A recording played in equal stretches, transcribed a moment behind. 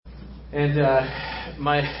And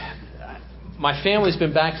my family's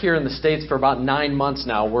been back here in the States for about 9 months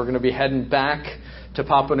now. We're going to be heading back to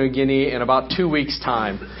Papua New Guinea in about 2 weeks'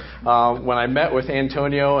 time. When I met with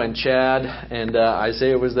Antonio and Chad, and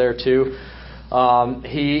Isaiah was there too,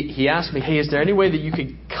 he asked me, hey, is there any way that you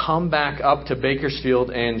could come back up to Bakersfield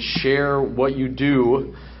and share what you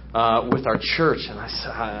do with our church? And I said,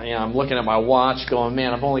 I'm looking at my watch going,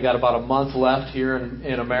 man, I've only got about a month left here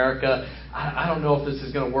in America. I don't know if this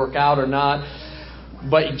is going to work out or not.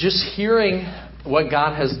 But just hearing what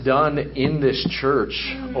God has done in this church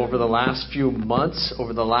over the last few months,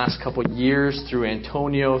 over the last couple of years, through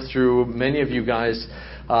Antonio, through many of you guys,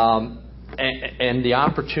 and the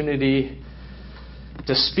opportunity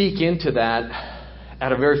to speak into that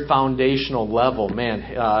at a very foundational level, man,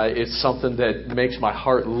 it's something that makes my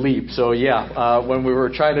heart leap. So when we were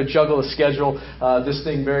trying to juggle a schedule, this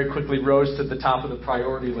thing very quickly rose to the top of the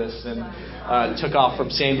priority list and took off from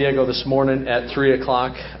San Diego this morning at 3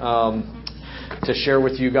 o'clock to share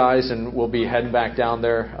with you guys, and we'll be heading back down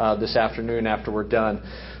there this afternoon after we're done.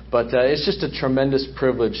 But it's just a tremendous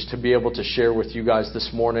privilege to be able to share with you guys this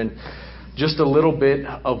morning just a little bit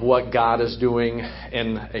of what God is doing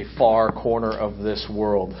in a far corner of this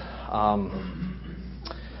world.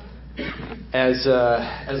 As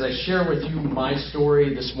I share with you my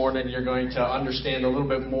story this morning, you're going to understand a little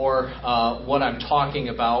bit more what I'm talking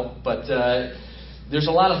about. But there's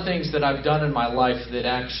a lot of things that I've done in my life that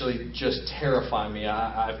actually just terrify me.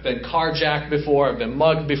 I've been carjacked before. I've been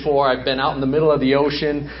mugged before. I've been out in the middle of the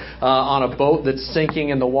ocean on a boat that's sinking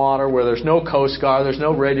in the water where there's no Coast Guard, there's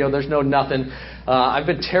no radio, there's no nothing. I've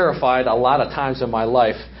been terrified a lot of times in my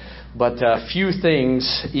life. But few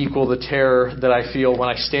things equal the terror that I feel when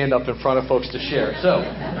I stand up in front of folks to share. So,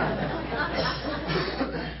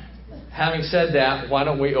 having said that, why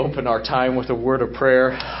don't we open our time with a word of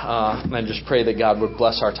prayer and just pray that God would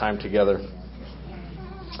bless our time together.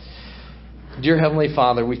 Dear Heavenly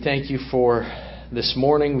Father, we thank you for this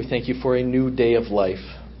morning. We thank you for a new day of life.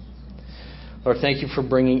 Lord, thank you for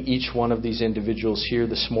bringing each one of these individuals here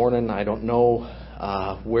this morning. I don't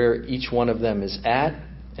know where each one of them is at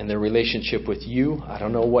in their relationship with you. I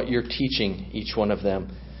don't know what you're teaching each one of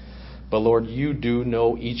them. But Lord, you do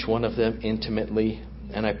know each one of them intimately.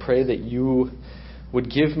 And I pray that you would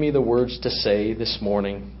give me the words to say this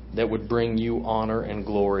morning that would bring you honor and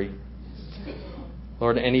glory.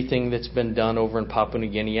 Lord, anything that's been done over in Papua New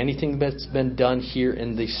Guinea, anything that's been done here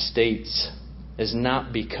in the States is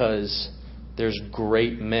not because there's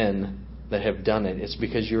great men that have done it. It's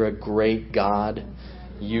because you're a great God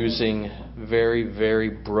using very, very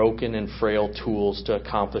broken and frail tools to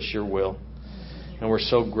accomplish your will. And we're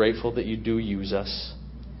so grateful that you do use us.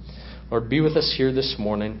 Lord, be with us here this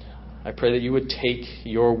morning. I pray that you would take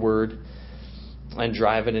your word and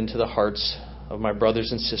drive it into the hearts of my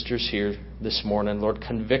brothers and sisters here this morning. Lord,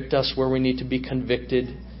 convict us where we need to be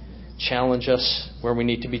convicted. Challenge us where we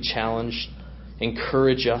need to be challenged.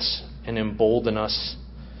 Encourage us and embolden us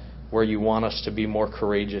where you want us to be more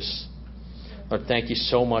courageous. Lord, thank you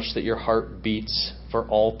so much that your heart beats for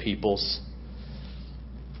all peoples.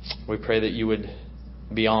 We pray that you would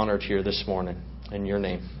be honored here this morning. In your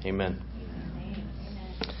name, amen.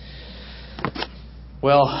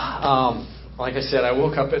 Well, like I said, I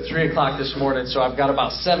woke up at 3 o'clock this morning, so I've got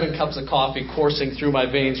about 7 cups of coffee coursing through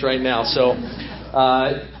my veins right now. So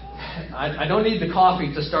I don't need the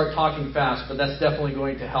coffee to start talking fast, but that's definitely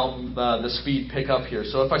going to help the speed pick up here.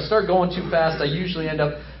 So if I start going too fast, I usually end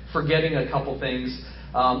up forgetting a couple things.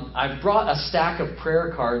 I've brought a stack of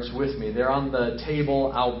prayer cards with me. They're on the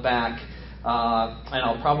table out back. And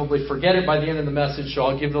I'll probably forget it by the end of the message, so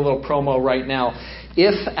I'll give the little promo right now.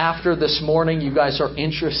 If after this morning you guys are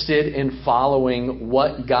interested in following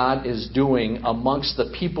what God is doing amongst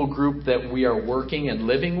the people group that we are working and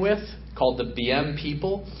living with, called the Biem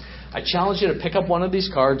people, I challenge you to pick up one of these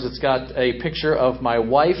cards. It's got a picture of my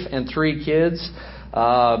wife and 3 kids,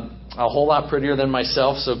 a whole lot prettier than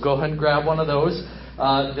myself, so go ahead and grab one of those.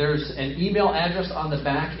 There's an email address on the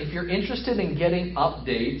back. If you're interested in getting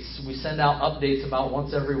updates, we send out updates about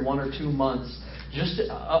once every 1 or 2 months, just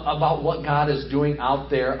about what God is doing out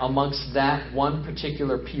there amongst that one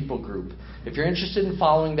particular people group. If you're interested in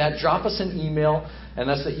following that, drop us an email, and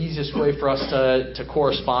that's the easiest way for us to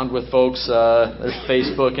correspond with folks. There's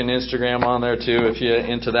Facebook and Instagram on there too, if you're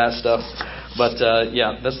into that stuff. But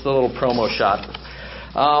that's the little promo shot.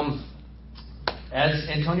 As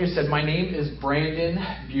Antonio said, my name is Brandon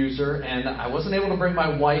Buser, and I wasn't able to bring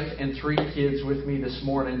my wife and 3 kids with me this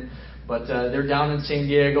morning, but they're down in San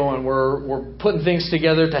Diego, and we're putting things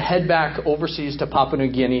together to head back overseas to Papua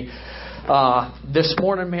New Guinea. This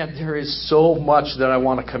morning, man, there is so much that I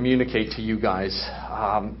want to communicate to you guys.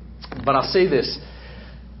 But I'll say this.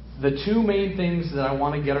 The two main things that I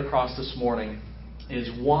want to get across this morning is,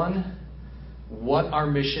 one, what our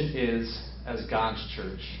mission is as God's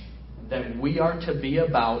church. That we are to be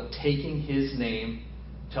about taking His name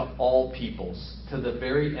to all peoples, to the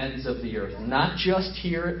very ends of the earth. Not just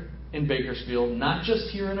here in Bakersfield, not just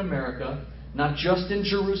here in America, not just in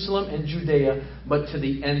Jerusalem and Judea, but to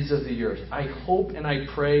the ends of the earth. I hope and I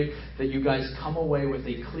pray that you guys come away with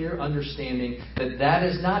a clear understanding that that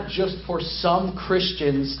is not just for some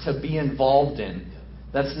Christians to be involved in.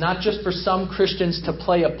 That's not just for some Christians to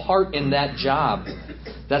play a part in that job.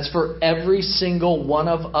 That's for every single one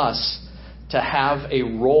of us to have a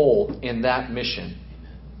role in that mission.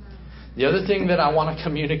 The other thing that I want to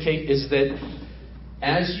communicate is that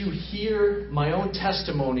as you hear my own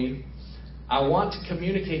testimony, I want to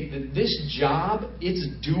communicate that this job, it's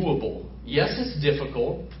doable. Yes, it's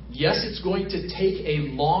difficult. Yes, it's going to take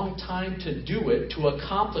a long time to do it, to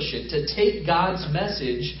accomplish it, to take God's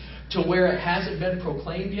message to where it hasn't been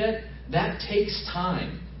proclaimed yet. That takes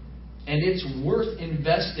time. And it's worth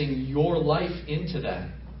investing your life into that.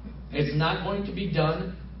 It's not going to be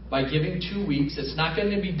done by giving 2 weeks. It's not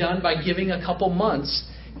going to be done by giving a couple months.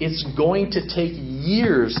 It's going to take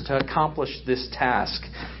years to accomplish this task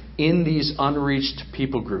in these unreached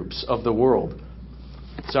people groups of the world.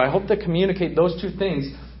 So I hope to communicate those two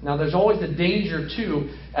things. Now, there's always a danger, too,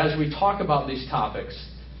 as we talk about these topics.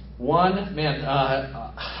 One,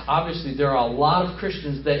 obviously there are a lot of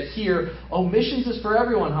Christians that hear, oh, missions is for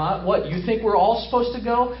everyone, huh? What, you think we're all supposed to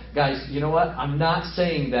go? Guys, you know what? I'm not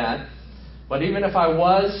saying that. But even if I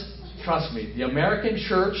was, trust me, the American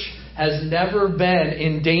church has never been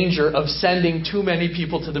in danger of sending too many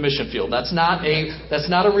people to the mission field. That's not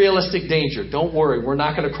a realistic danger. Don't worry, we're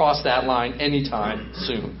not going to cross that line anytime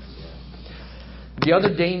soon. The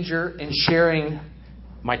other danger in sharing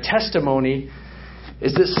my testimony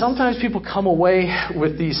is that sometimes people come away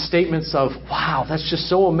with these statements of, wow, that's just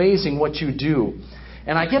so amazing what you do.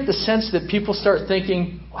 And I get the sense that people start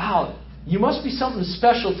thinking, wow, you must be something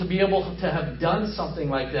special to be able to have done something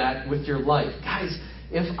like that with your life. Guys,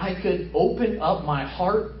 if I could open up my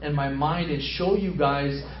heart and my mind and show you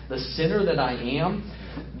guys the sinner that I am,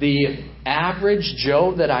 the average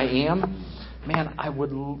Joe that I am, man, I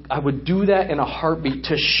would do that in a heartbeat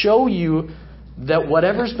to show you that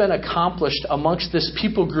whatever's been accomplished amongst this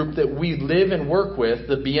people group that we live and work with,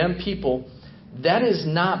 the Biem people, that is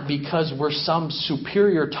not because we're some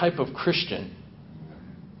superior type of Christian.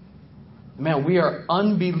 Man, we are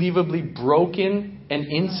unbelievably broken and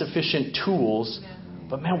insufficient tools.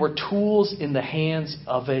 But man, we're tools in the hands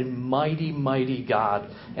of a mighty, mighty God.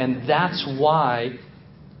 And that's why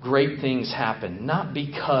great things happen. Not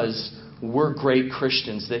because we're great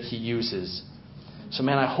Christians that He uses. So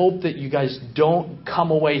man, I hope that you guys don't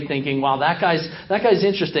come away thinking, wow, that guy's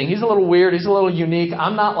interesting. He's a little weird. He's a little unique.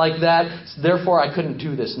 I'm not like that. Therefore, I couldn't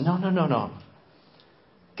do this. No.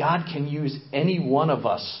 God can use any one of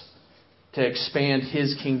us to expand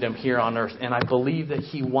His kingdom here on earth. And I believe that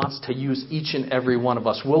He wants to use each and every one of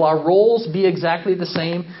us. Will our roles be exactly the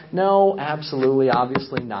same? No, absolutely,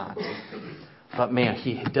 obviously not. But man,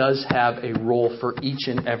 He does have a role for each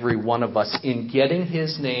and every one of us in getting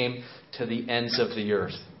His name to the ends of the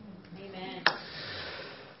earth. Amen.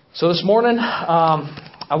 So this morning,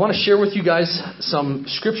 I want to share with you guys some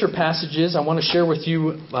scripture passages. I want to share with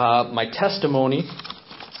you my testimony.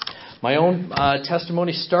 My own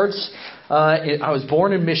testimony starts, I was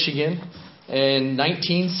born in Michigan in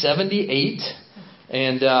 1978.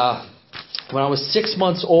 And when I was 6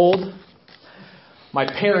 months old, my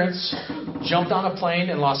parents jumped on a plane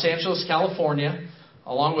in Los Angeles, California,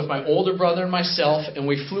 along with my older brother and myself, and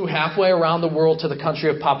we flew halfway around the world to the country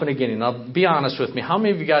of Papua New Guinea. Now, be honest with me. How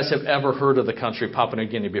many of you guys have ever heard of the country of Papua New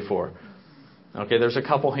Guinea before? Okay, there's a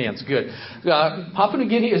couple hands. Good. Papua New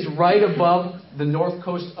Guinea is right above the north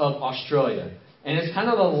coast of Australia. And it's kind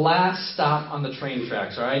of the last stop on the train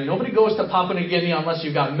tracks, all right? Nobody goes to Papua New Guinea unless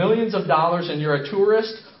you've got millions of dollars and you're a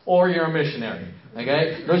tourist or you're a missionary,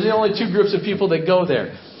 okay? Those are the only two groups of people that go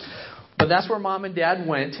there. But that's where Mom and Dad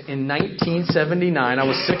went in 1979. I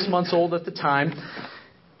was 6 months old at the time.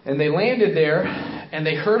 And they landed there, and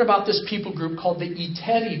they heard about this people group called the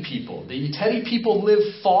Iteri people. The Iteri people live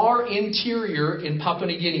far interior in Papua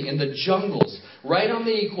New Guinea, in the jungles, right on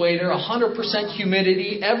the equator, 100%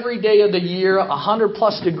 humidity every day of the year, 100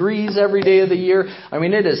 plus degrees every day of the year. I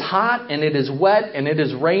mean, it is hot, and it is wet, and it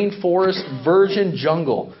is rainforest, virgin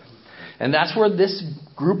jungle. And that's where this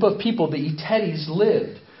group of people, the Iteris,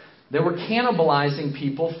 lived. They were cannibalizing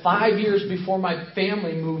people 5 years before my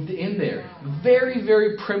family moved in there. Very,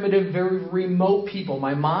 very primitive, very remote people.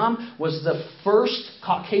 My mom was the first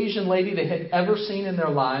Caucasian lady they had ever seen in their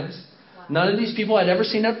lives. None of these people had ever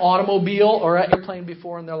seen an automobile or an airplane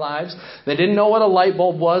before in their lives. They didn't know what a light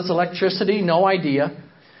bulb was, electricity, no idea.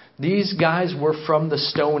 These guys were from the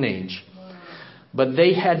Stone Age. But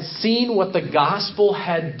they had seen what the gospel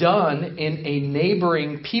had done in a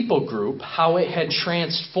neighboring people group, how it had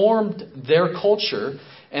transformed their culture,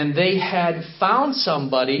 and they had found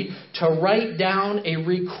somebody to write down a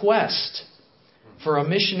request for a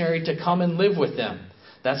missionary to come and live with them.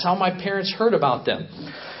 That's how my parents heard about them.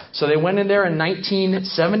 So they went in there in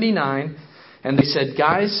 1979, and they said,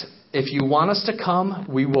 guys, if you want us to come,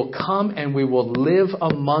 we will come and we will live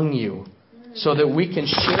among you so that we can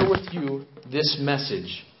share with you this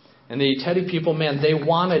message. And the Iteti people, man, they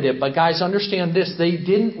wanted it. But guys, understand this. They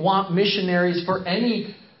didn't want missionaries for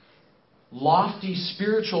any lofty,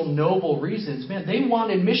 spiritual, noble reasons. Man, they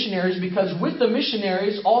wanted missionaries because with the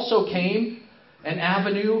missionaries also came an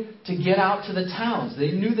avenue to get out to the towns.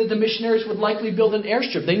 They knew that the missionaries would likely build an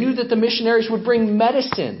airstrip. They knew that the missionaries would bring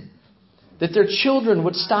medicine, that their children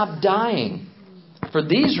would stop dying. For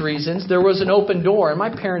these reasons, there was an open door. And my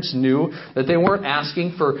parents knew that they weren't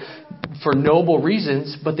asking for noble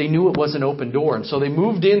reasons, but they knew it was an open door. And so they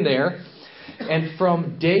moved in there. And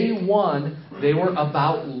from day one, they were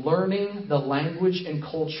about learning the language and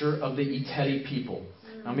culture of the Iteti people.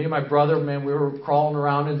 Now, me and my brother, man, we were crawling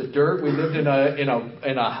around in the dirt. We lived in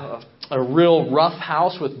a real rough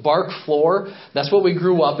house with bark floor. That's what we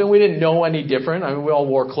grew up in. We didn't know any different. I mean, we all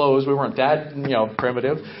wore clothes. We weren't that,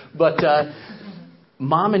 primitive. But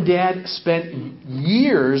Mom and Dad spent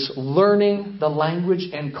years learning the language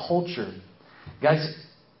and culture. Guys,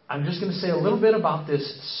 I'm just going to say a little bit about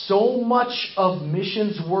this. So much of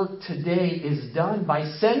missions work today is done by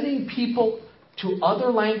sending people to other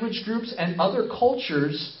language groups and other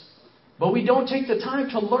cultures, but we don't take the time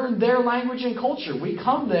to learn their language and culture. We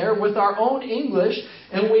come there with our own English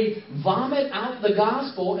and we vomit out the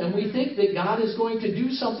gospel and we think that God is going to do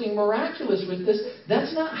something miraculous with this.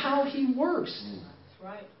 That's not how He works. That's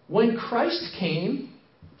right. When Christ came,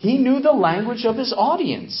 He knew the language of His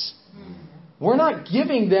audience. We're not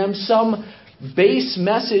giving them some base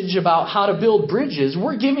message about how to build bridges.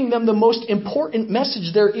 We're giving them the most important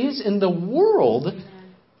message there is in the world.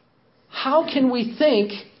 How can we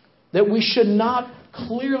think that we should not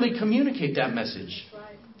clearly communicate that message?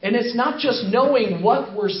 And it's not just knowing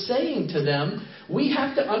what we're saying to them. We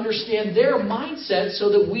have to understand their mindset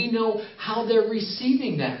so that we know how they're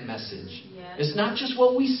receiving that message. It's not just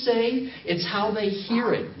what we say, it's how they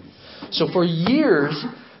hear it. So for years,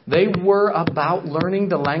 they were about learning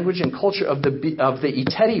the language and culture of the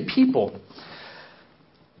Iteti people.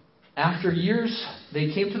 After years,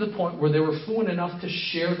 they came to the point where they were fluent enough to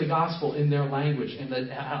share the gospel in their language. And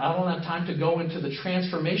I don't have time to go into the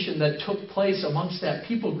transformation that took place amongst that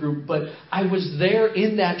people group, but I was there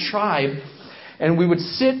in that tribe, and we would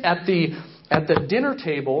sit at the dinner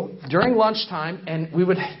table during lunchtime, and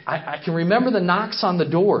I can remember the knocks on the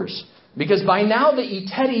doors. Because by now the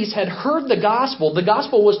Itetis had heard the gospel. The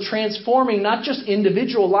gospel was transforming not just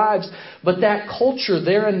individual lives, but that culture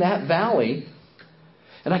there in that valley.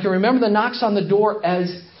 And I can remember the knocks on the door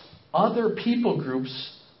as other people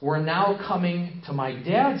groups were now coming to my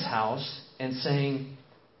dad's house and saying,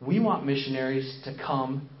 we want missionaries to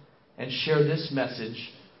come and share this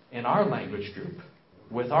message in our language group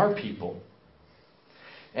with our people.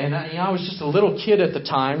 And I was just a little kid at the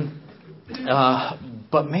time.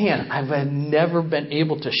 But man, I've never been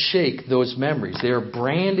able to shake those memories. They are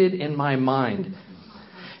branded in my mind.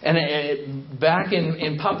 And back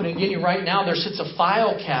in Papua New Guinea right now, there sits a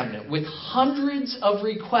file cabinet with hundreds of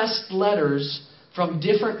request letters from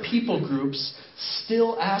different people groups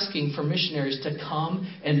still asking for missionaries to come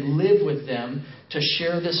and live with them to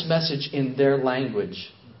share this message in their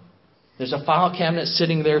language. There's a file cabinet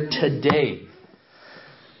sitting there today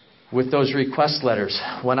with those request letters.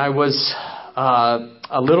 When I was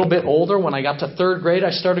a little bit older, when I got to third grade,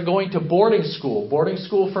 I started going to boarding school. Boarding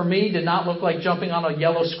school for me did not look like jumping on a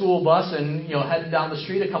yellow school bus and heading down the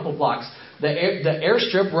street a couple blocks. The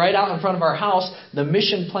airstrip right out in front of our house, the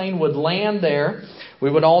mission plane would land there.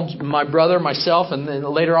 We would all, my brother, myself, and then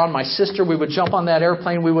later on my sister, we would jump on that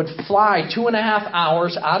airplane. We would fly 2.5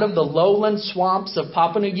 hours out of the lowland swamps of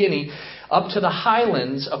Papua New Guinea up to the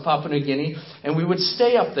highlands of Papua New Guinea, and we would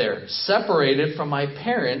stay up there, separated from my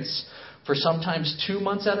parents for sometimes 2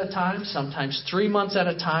 months at a time, sometimes 3 months at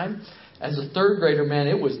a time. As a third grader, man,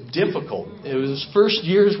 it was difficult. Those first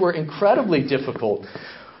years were incredibly difficult.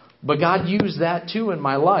 But God used that too in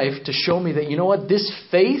my life to show me that, this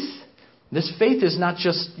faith This faith is not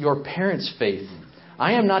just your parents' faith.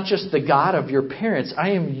 I am not just the God of your parents.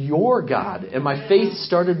 I am your God. And my faith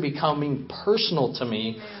started becoming personal to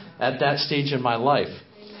me at that stage in my life.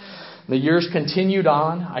 The years continued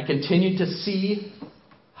on. I continued to see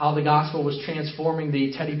how the gospel was transforming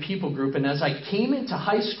the Teddy People Group. And as I came into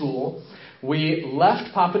high school, we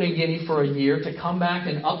left Papua New Guinea for a year to come back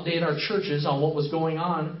and update our churches on what was going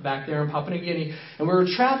on back there in Papua New Guinea. And we were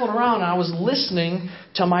traveling around, and I was listening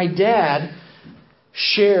to my dad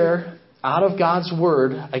share out of God's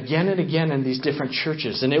Word again and again in these different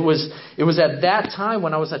churches. And it was at that time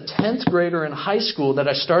when I was a 10th grader in high school that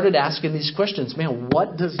I started asking these questions. Man,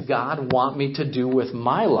 what does God want me to do with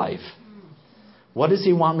my life? What does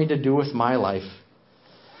He want me to do with my life?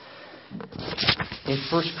 In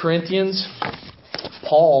 1 Corinthians,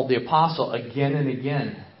 Paul, the apostle, again and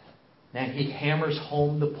again, man, he hammers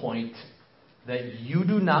home the point that you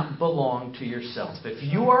do not belong to yourself. If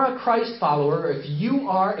you are a Christ follower, if you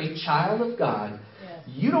are a child of God,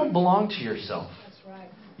 you don't belong to yourself. That's right.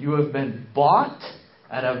 You have been bought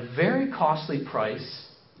at a very costly price,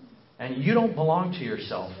 and you don't belong to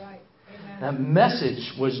yourself. Right. That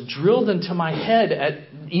message was drilled into my head at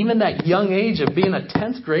even that young age of being a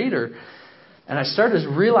 10th grader. And I started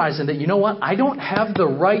realizing that, you know what? I don't have the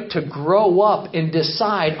right to grow up and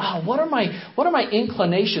decide, what are my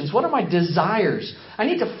inclinations? What are my desires? I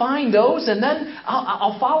need to find those, and then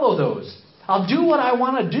I'll follow those. I'll do what I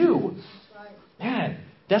want to do. Man,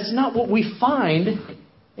 that's not what we find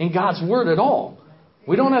in God's Word at all.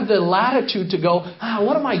 We don't have the latitude to go,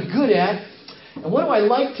 what am I good at? And what do I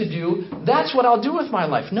like to do? That's what I'll do with my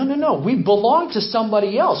life. No. We belong to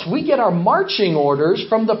somebody else. We get our marching orders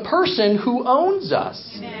from the person who owns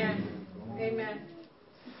us. Amen. Amen.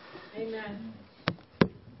 Amen.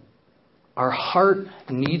 Our heart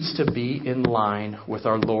needs to be in line with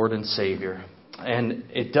our Lord and Savior. And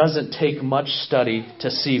it doesn't take much study to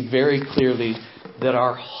see very clearly that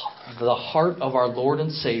the heart of our Lord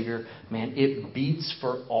and Savior, man, it beats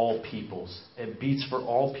for all peoples. It beats for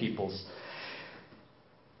all peoples.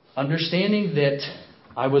 Understanding that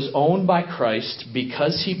I was owned by Christ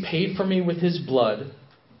because He paid for me with His blood,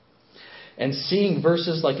 and seeing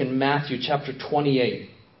verses like in Matthew chapter 28,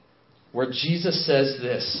 where Jesus says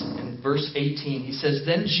this, in verse 18, He says,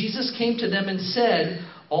 "Then Jesus came to them and said,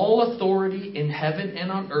 'All authority in heaven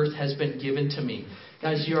and on earth has been given to me.'"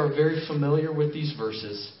 Guys, you are very familiar with these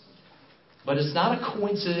verses. But it's not a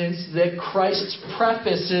coincidence that Christ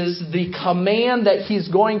prefaces the command that He's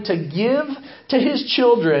going to give to His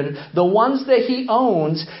children, the ones that He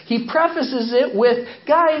owns. He prefaces it with,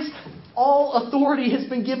 guys, all authority has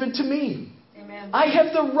been given to me. Amen. I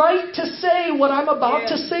have the right to say what I'm about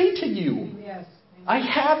to say to you. Yes. I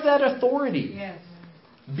have that authority. Yes.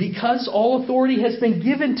 Because all authority has been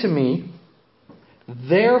given to me,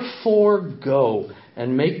 therefore go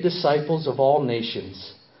and make disciples of all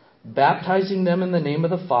nations, baptizing them in the name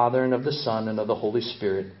of the Father and of the Son and of the Holy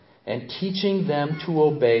Spirit, and teaching them to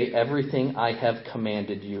obey everything I have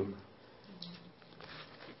commanded you.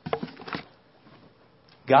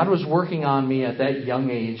 God was working on me at that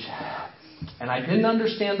young age, and I didn't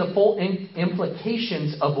understand the full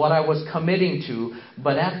implications of what I was committing to,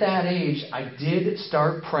 but at that age, I did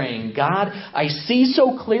start praying, God, I see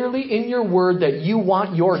so clearly in your Word that you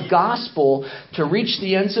want your gospel to reach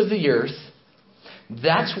the ends of the earth.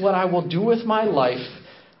 That's what I will do with my life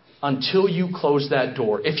until you close that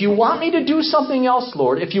door. If you want me to do something else,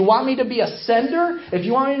 Lord, if you want me to be a sender, if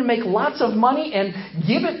you want me to make lots of money and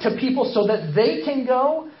give it to people so that they can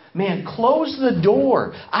go, man, close the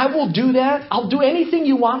door. I will do that. I'll do anything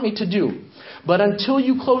you want me to do. But until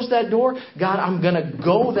you close that door, God, I'm going to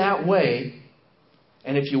go that way.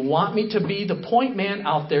 And if you want me to be the point man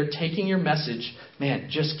out there taking your message, man,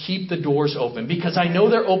 just keep the doors open, because I know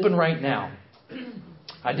they're open right now.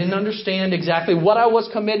 I didn't understand exactly what I was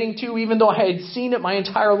committing to, even though I had seen it my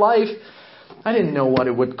entire life. I didn't know what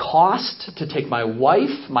it would cost to take my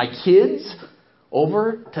wife, my kids,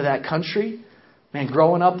 over to that country. Man,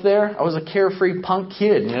 growing up there, I was a carefree punk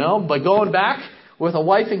kid, But going back with a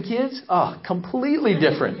wife and kids, completely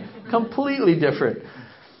different. Completely different.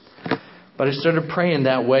 But I started praying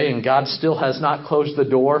that way, and God still has not closed the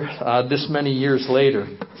door this many years later.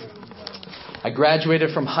 I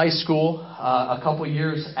graduated from high school a couple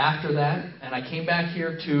years after that, and I came back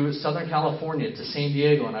here to Southern California, to San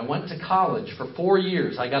Diego, and I went to college for 4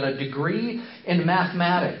 years. I got a degree in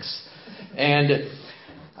mathematics, and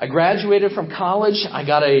I graduated from college. I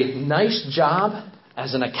got a nice job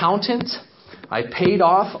as an accountant. I paid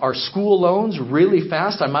off our school loans really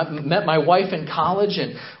fast. I met my wife in college,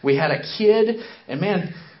 and we had a kid, and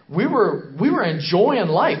man, we were enjoying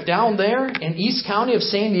life down there in East County of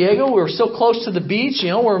San Diego. We were so close to the beach.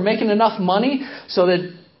 We were making enough money so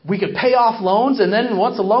that we could pay off loans. And then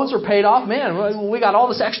once the loans were paid off, man, we got all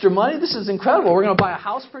this extra money. This is incredible. We're going to buy a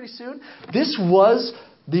house pretty soon. This was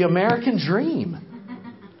the American dream.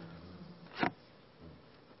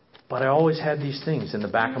 But I always had these things in the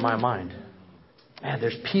back of my mind. Man,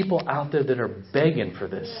 there's people out there that are begging for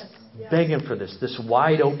this. Begging for this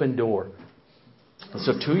wide open door. And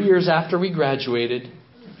so 2 years after we graduated,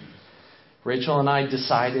 Rachel and I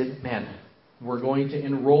decided, man, we're going to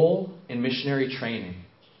enroll in missionary training.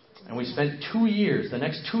 And we spent 2 years, the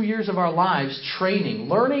next 2 years of our lives, training,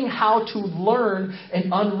 learning how to learn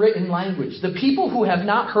an unwritten language. The people who have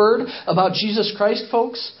not heard about Jesus Christ,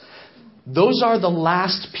 folks, those are the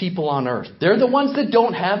last people on earth. They're the ones that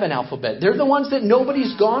don't have an alphabet. They're the ones that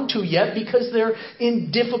nobody's gone to yet because they're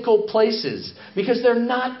in difficult places. Because they're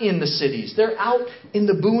not in the cities. They're out in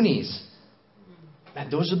the boonies.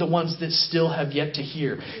 And those are the ones that still have yet to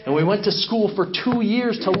hear. And we went to school for 2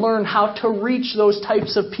 years to learn how to reach those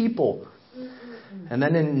types of people. And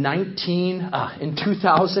then in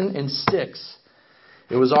 2006...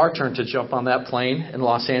 it was our turn to jump on that plane in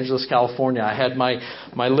Los Angeles, California. I had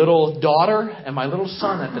my little daughter and my little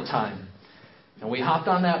son at the time. And we hopped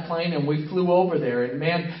on that plane and we flew over there. And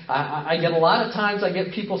man, I get a lot of times I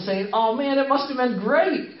get people saying, oh man, it must have been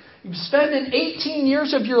great. You've spent 18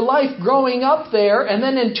 years of your life growing up there. And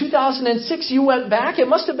then in 2006 you went back. It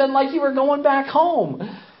must have been like you were going back home.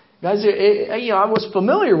 Guys, I was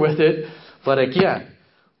familiar with it. But again,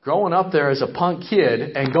 growing up there as a punk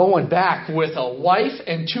kid and going back with a wife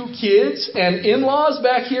and 2 kids and in-laws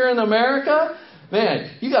back here in America, man,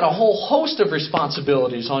 you got a whole host of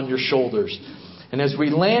responsibilities on your shoulders. And as we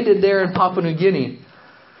landed there in Papua New Guinea,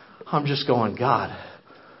 I'm just going, God,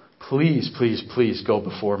 please, please, please go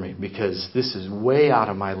before me because this is way out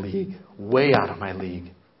of my league, way out of my league.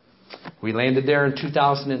 We landed there in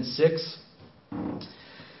 2006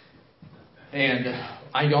 and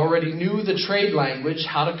I already knew the trade language,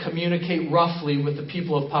 how to communicate roughly with the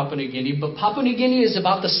people of Papua New Guinea. But Papua New Guinea is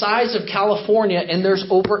about the size of California, and there's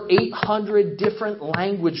over 800 different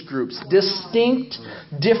language groups, distinct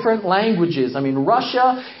different languages. I mean,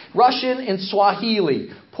 Russian and Swahili,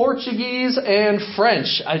 Portuguese and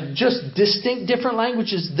French, just distinct different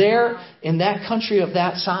languages there in that country of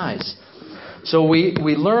that size. So we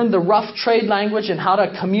learned the rough trade language and how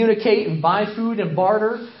to communicate and buy food and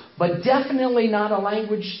barter. But definitely not a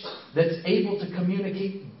language that's able to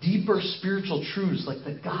communicate deeper spiritual truths like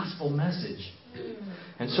the gospel message.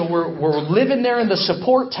 And so we're living there in the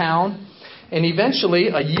support town. And eventually,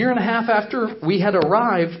 a year and a half after we had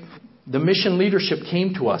arrived, the mission leadership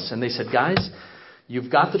came to us. And they said, guys,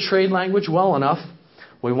 you've got the trade language well enough.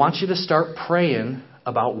 We want you to start praying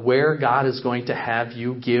about where God is going to have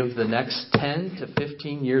you give the next 10 to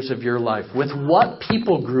 15 years of your life. With what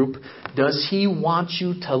people group does He want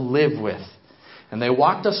you to live with? And they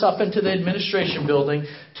walked us up into the administration building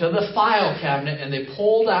to the file cabinet and they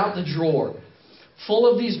pulled out the drawer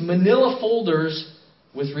full of these manila folders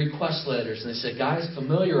with request letters. And they said, guys,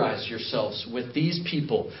 familiarize yourselves with these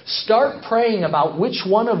people. Start praying about which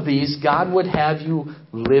one of these God would have you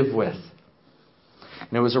live with.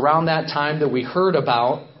 And it was around that time that we heard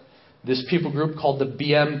about this people group called the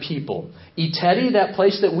Biem people. Iteri, that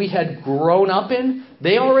place that we had grown up in,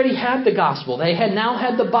 they already had the gospel. They had now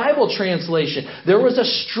had the Bible translation. There was a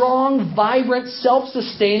strong, vibrant,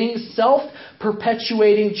 self-sustaining,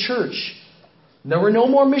 self-perpetuating church. There were no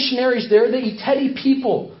more missionaries there. The Iteri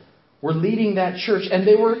people were leading that church. And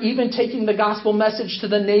they were even taking the gospel message to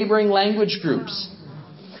the neighboring language groups.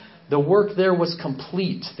 The work there was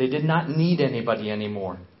complete. They did not need anybody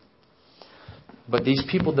anymore. But these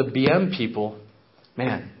people, the Biem people,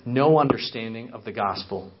 man, no understanding of the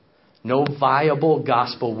gospel. No viable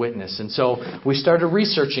gospel witness. And so we started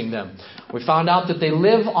researching them. We found out that they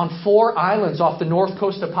live on 4 islands off the north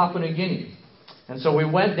coast of Papua New Guinea. And so we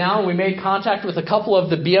went down, we made contact with a couple of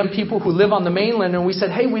the Biem people who live on the mainland, and we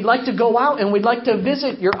said, hey, we'd like to go out and we'd like to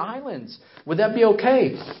visit your islands. Would that be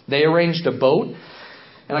okay? They arranged a boat.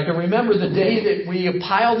 And I can remember the day that we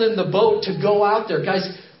piled in the boat to go out there. Guys,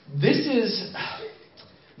 this is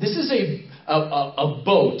a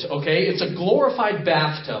boat, okay? It's a glorified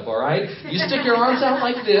bathtub, all right? You stick your arms out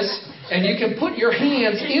like this, and you can put your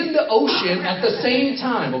hands in the ocean at the same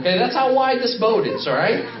time, okay? That's how wide this boat is, all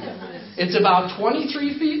right? It's about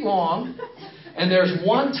 23 feet long, and there's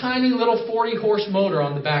one tiny little 40-horse motor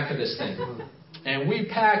on the back of this thing. And we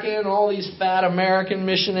pack in all these fat American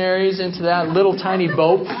missionaries into that little tiny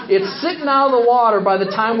boat. It's sitting out of the water by the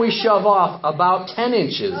time we shove off about 10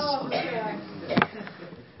 inches.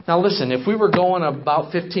 Now listen, if we were going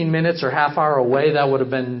about 15 minutes or half hour away, that would have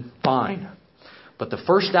been fine. But the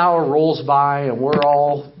first hour rolls by and we're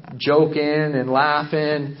all joking and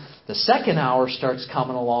laughing. The second hour starts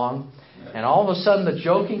coming along, and all of a sudden the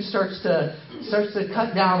joking starts to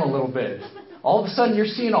cut down a little bit. All of a sudden you're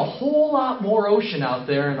seeing a whole lot more ocean out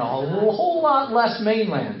there and a whole lot less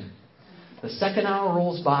mainland. The second hour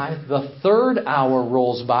rolls by, the third hour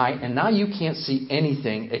rolls by, and now you can't see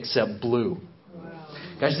anything except blue.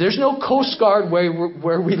 Guys, there's no Coast Guard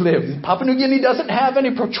where we live. Papua New Guinea doesn't have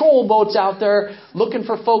any patrol boats out there looking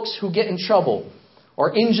for folks who get in trouble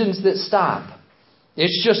or engines that stop.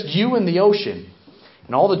 It's just you and the ocean.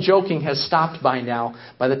 And all the joking has stopped by now.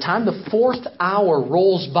 By the time the fourth hour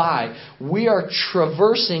rolls by, we are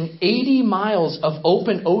traversing 80 miles of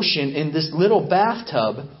open ocean in this little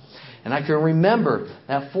bathtub. And I can remember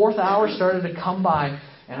that fourth hour started to come by,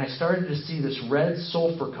 and I started to see this red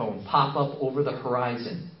sulfur cone pop up over the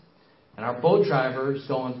horizon. And our boat driver is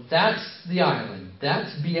going, that's the island. That's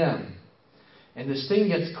Biem. And this thing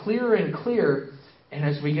gets clearer and clearer. And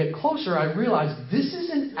as we get closer, I realize this is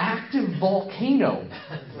an active volcano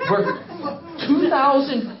where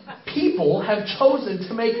 2,000 people have chosen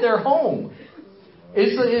to make their home.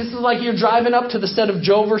 It's like you're driving up to the set of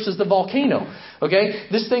Joe versus the volcano. Okay?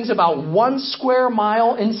 This thing's about 1 square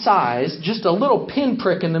mile in size, just a little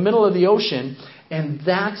pinprick in the middle of the ocean, and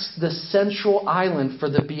that's the central island for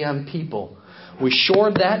the Biem people. We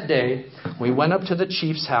shored that day. We went up to the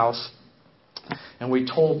chief's house, and we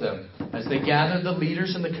told them, as they gathered the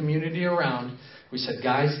leaders in the community around, we said,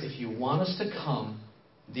 guys, if you want us to come,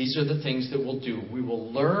 these are the things that we'll do. We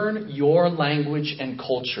will learn your language and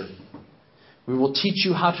culture. We will teach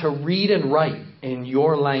you how to read and write in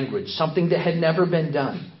your language, something that had never been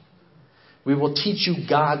done. We will teach you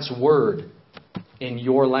God's Word in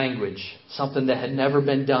your language, something that had never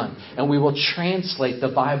been done. And we will translate the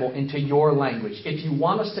Bible into your language. If you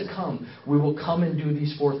want us to come, we will come and do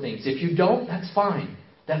these 4 things. If you don't, that's fine.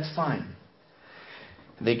 That's fine.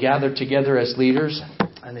 They gathered together as leaders,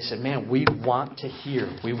 and they said, man, we want to hear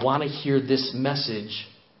this message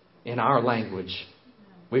in our language.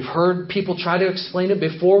 We've heard people try to explain it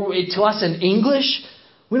before to us in English.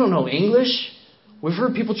 We don't know English. We've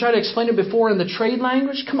heard people try to explain it before in the trade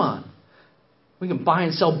language. Come on. We can buy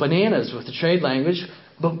and sell bananas with the trade language,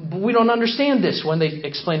 but we don't understand this when they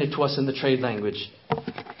explain it to us in the trade language.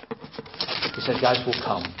 He said, guys, we'll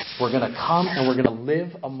come. We're going to come and we're going to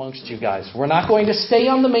live amongst you guys. We're not going to stay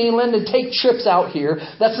on the mainland and take trips out here.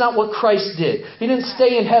 That's not what Christ did. He didn't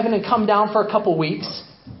stay in heaven and come down for a couple weeks.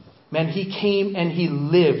 Man, He came and He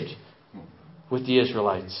lived with the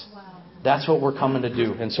Israelites. Wow. That's what we're coming to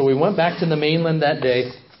do. And so we went back to the mainland that day,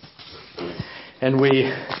 and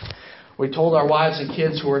we told our wives and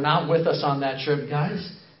kids who were not with us on that trip,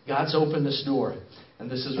 guys, God's opened this door, and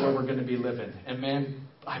this is where we're going to be living. And man,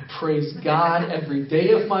 I praise God every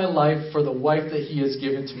day of my life for the wife that He has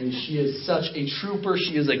given to me. She is such a trooper.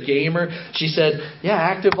 She is a gamer. She said, yeah,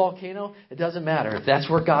 active volcano, it doesn't matter. If that's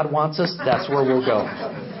where God wants us, that's where we'll go.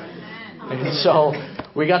 And so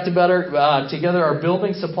we got together our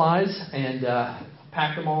building supplies and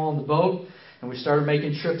packed them all on the boat. And we started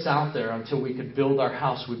making trips out there until we could build our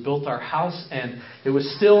house. We built our house, and it was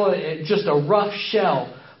still just a rough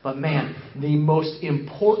shell. But man, the most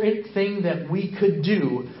important thing that we could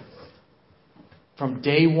do from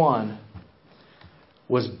day one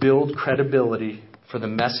was build credibility for the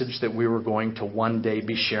message that we were going to one day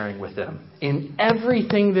be sharing with them. In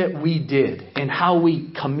everything that we did, and how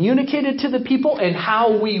we communicated to the people, and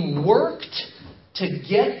how we worked to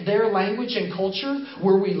get their language and culture,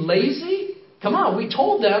 were we lazy? Come on, we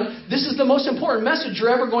told them this is the most important message you're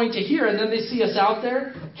ever going to hear, and then they see us out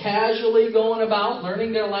there casually going about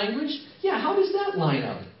learning their language. Yeah, how does that line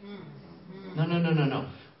up? No.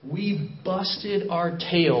 We busted our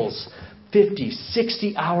tails 50,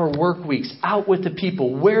 60-hour work weeks out with the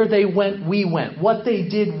people. Where they went, we went. What they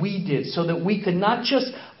did, we did. So that we could not just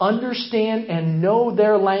understand and know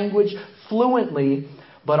their language fluently,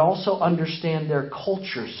 but also understand their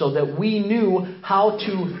culture. So that we knew how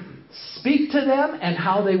to speak to them and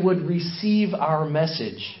how they would receive our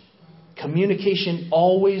message. Communication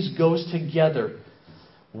always goes together.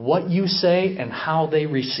 What you say and how they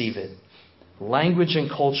receive it. Language and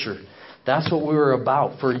culture. That's what we were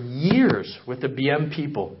about for years with the Biem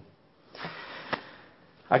people.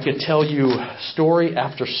 I could tell you story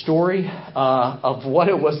after story of what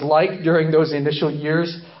it was like during those initial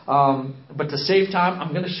years. But to save time,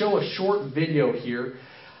 I'm going to show a short video here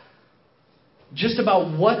just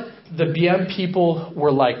about what the Biem people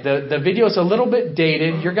were like. The video is a little bit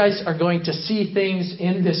dated. You guys are going to see things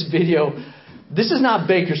in this video This is not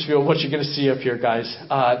Bakersfield, what you're going to see up here, guys.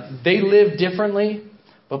 They live differently,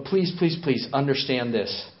 but please, please, please understand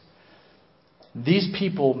this. These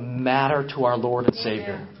people matter to our Lord and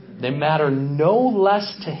Savior. They matter no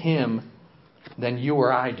less to Him than you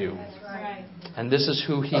or I do. And this is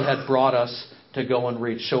who He had brought us to go and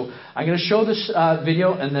reach. So I'm going to show this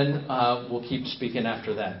video, and then we'll keep speaking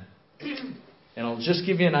after that. And I'll just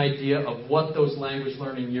give you an idea of what those language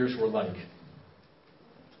learning years were like.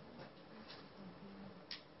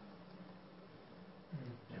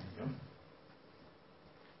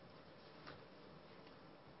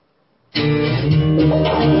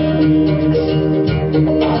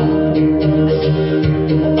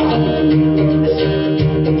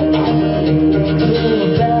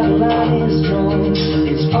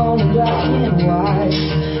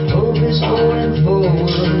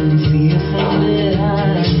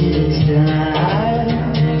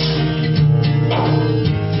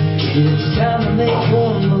 Stand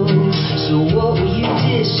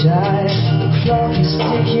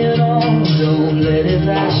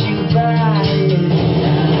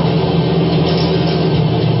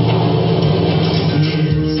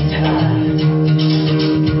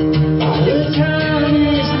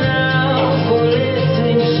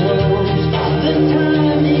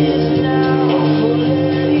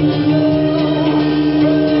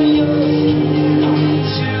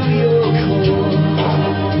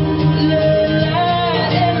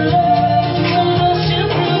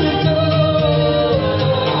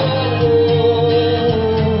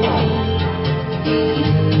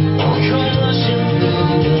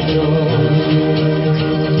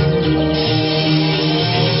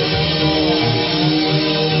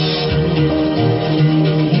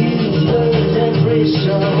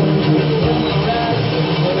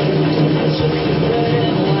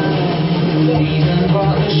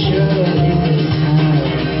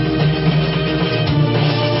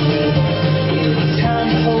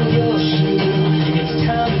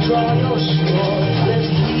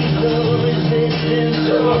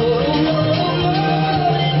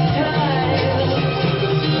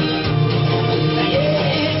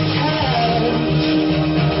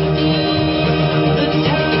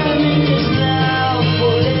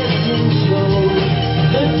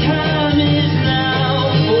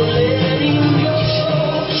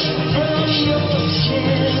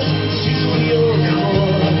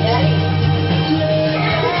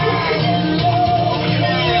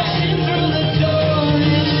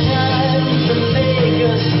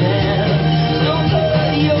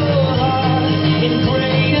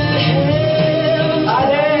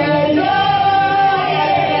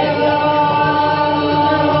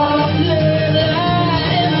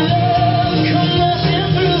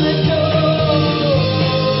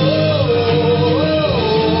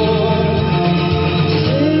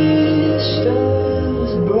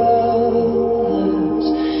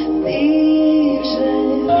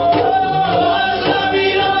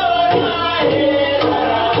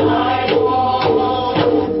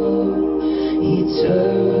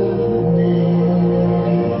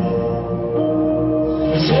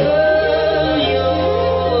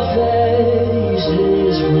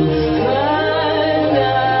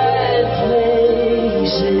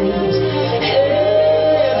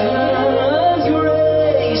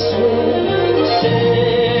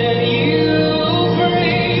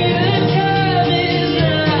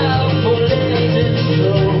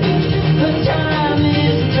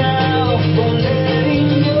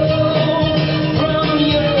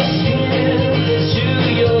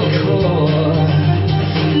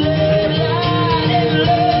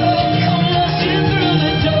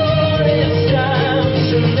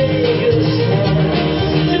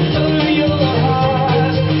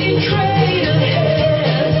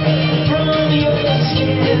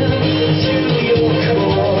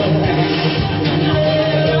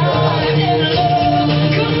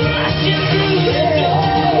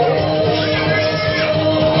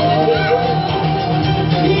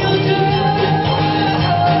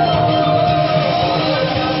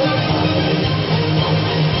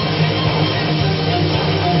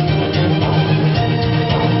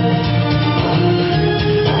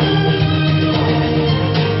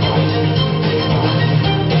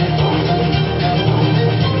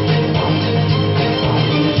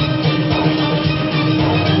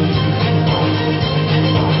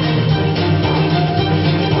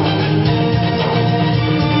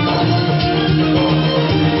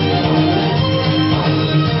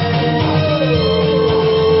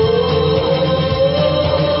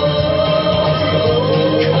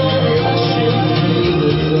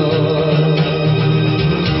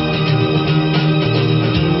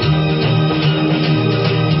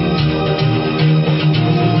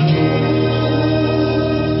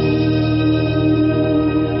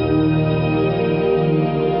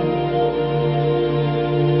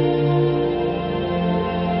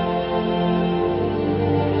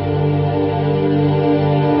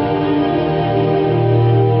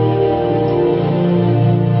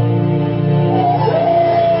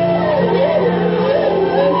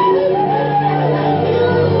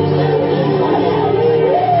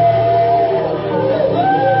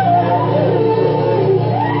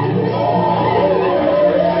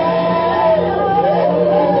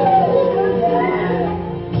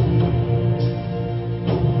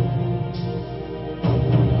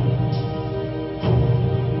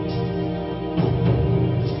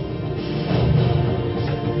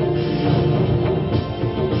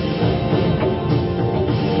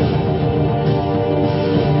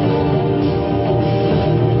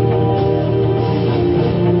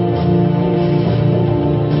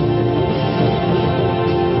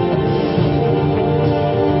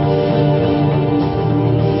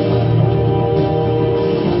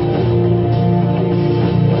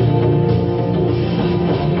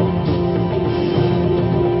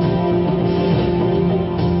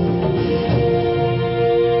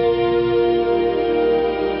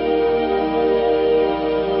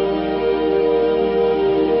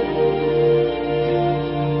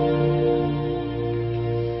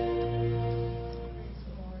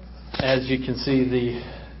you can see,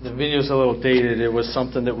 the video's a little dated. It was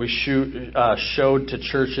something that we showed to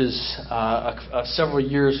churches several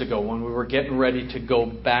years ago when we were getting ready to go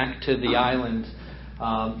back to the island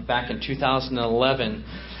back in 2011.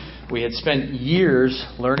 We had spent years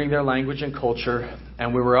learning their language and culture,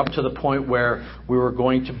 and we were up to the point where we were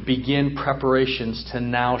going to begin preparations to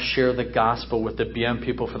now share the gospel with the Biem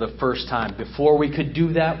people for the first time. Before we could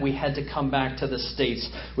do that, we had to come back to the States.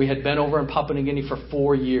 We had been over in Papua New Guinea for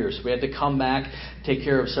 4 years. We had to come back, take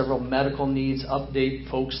care of several medical needs, update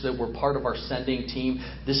folks that were part of our sending team.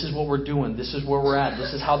 This is what we're doing. This is where we're at.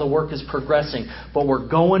 This is how the work is progressing. But we're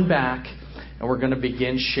going back, and we're going to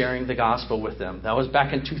begin sharing the gospel with them. That was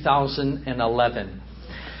back in 2011.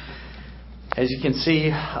 As you can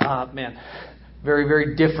see, very,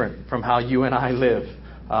 very different from how you and I live.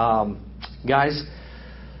 Guys,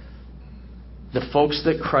 the folks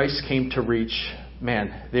that Christ came to reach,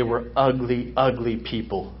 they were ugly, ugly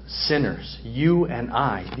people. Sinners. You and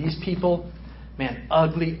I. These people,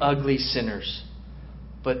 ugly, ugly sinners.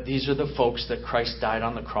 But these are the folks that Christ died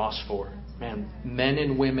on the cross for. Men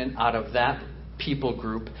and women out of that people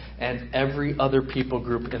group and every other people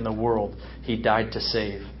group in the world, He died to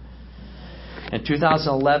save. In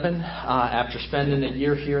 2011, after spending a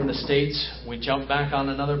year here in the States, we jumped back on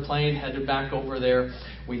another plane, headed back over there.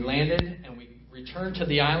 We landed and we returned to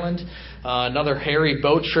the island. Another hairy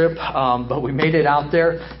boat trip, but we made it out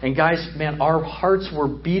there. And guys, our hearts were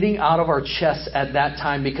beating out of our chests at that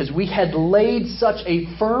time because we had laid such a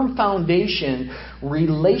firm foundation,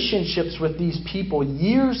 relationships with these people,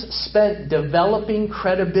 years spent developing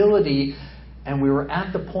credibility, and we were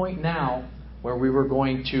at the point now where we were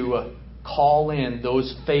going to call in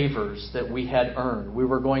those favors that we had earned. We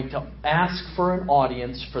were going to ask for an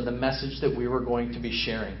audience for the message that we were going to be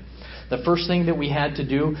sharing. The first thing that we had to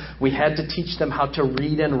do, we had to teach them how to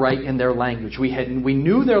read and write in their language. We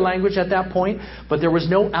knew their language at that point, but there was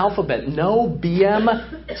no alphabet. No Biem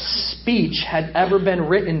speech had ever been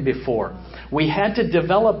written before. We had to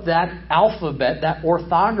develop that alphabet, that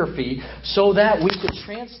orthography, so that we could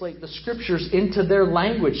translate the scriptures into their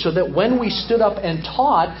language, so that when we stood up and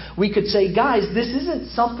taught, we could say, guys, this isn't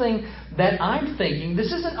something that I'm thinking.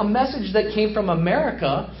 This isn't a message that came from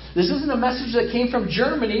America. This isn't a message that came from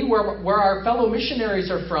Germany, where our fellow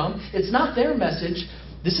missionaries are from. It's not their message.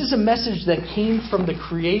 This is a message that came from the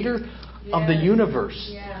Creator of the universe.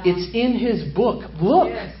 Yeah. It's in His book.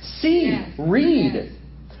 Look, see, read.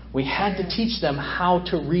 We had to teach them how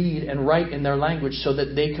to read and write in their language so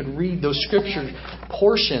that they could read those scripture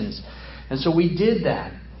portions. And so we did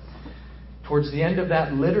that. Towards the end of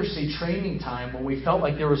that literacy training time, when we felt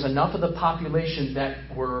like there was enough of the population that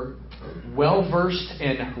were well-versed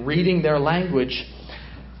in reading their language,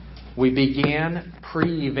 we began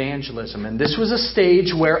pre-evangelism. And this was a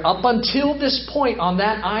stage where up until this point on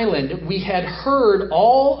that island, we had heard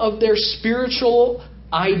all of their spiritual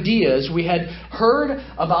ideas. We had heard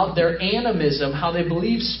about their animism, how they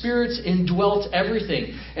believed spirits indwelt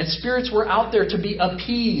everything. And spirits were out there to be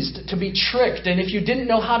appeased, to be tricked. And if you didn't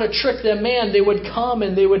know how to trick them, they would come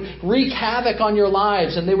and they would wreak havoc on your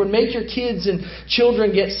lives. And they would make your kids and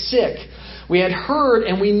children get sick. We had heard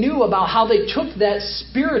and we knew about how they took that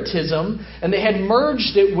spiritism and they had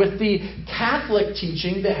merged it with the Catholic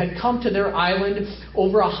teaching that had come to their island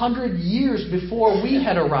over 100 years before we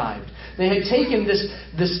had arrived. They had taken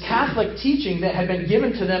this Catholic teaching that had been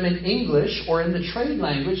given to them in English or in the trade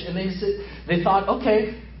language, and they thought,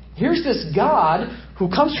 okay, here's this God who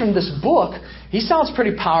comes from this book. He sounds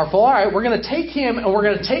pretty powerful. All right, we're going to take him and we're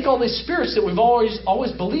going to take all these spirits that we've always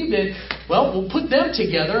believed in. Well, we'll put them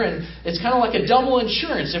together, and it's kind of like a double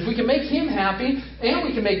insurance. If we can make him happy and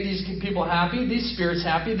we can make these people happy, these spirits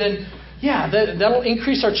happy, then that'll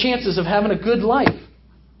increase our chances of having a good life.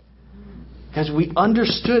 Because we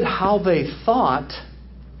understood how they thought,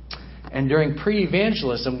 and during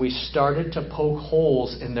pre-evangelism, we started to poke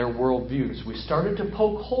holes in their worldviews. We started to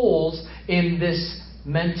poke holes in this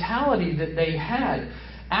mentality that they had,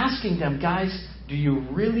 asking them, guys, do you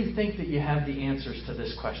really think that you have the answers to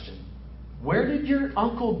this question? Where did your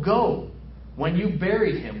uncle go when you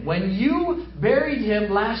buried him? When you buried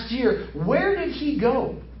him last year, where did he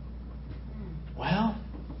go? Well,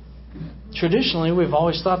 traditionally, we've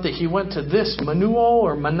always thought that he went to this, Manuo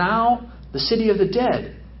or Manau, the city of the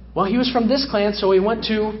dead. Well, he was from this clan, so he went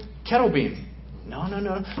to Biem.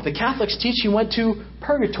 No. The Catholics teach he went to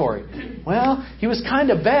purgatory. Well, he was kind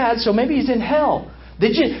of bad, so maybe he's in hell.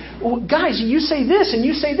 Guys, you say this, and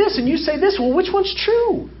you say this, and you say this. Well, which one's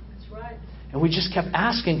true? That's right. And we just kept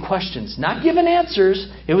asking questions, not giving answers.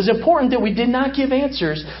 It was important that we did not give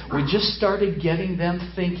answers. We just started getting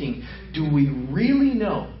them thinking, do we really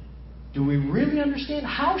know Do we really understand?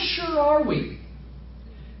 How sure are we?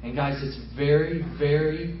 And guys, it's very,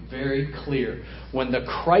 very, very clear. When the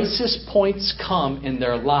crisis points come in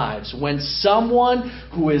their lives, when someone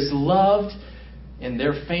who is loved in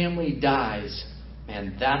their family dies,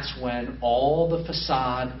 and that's when all the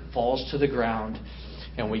facade falls to the ground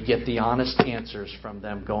and we get the honest answers from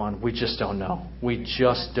them going, we just don't know. We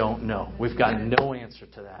just don't know. We've got no answer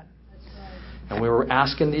to that. And we were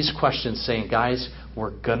asking these questions saying, guys,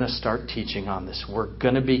 we're going to start teaching on this. We're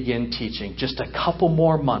going to begin teaching. Just a couple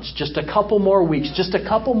more months, just a couple more weeks, just a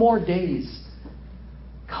couple more days.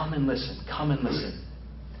 Come and listen. Come and listen.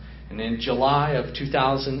 And in July of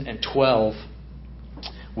 2012,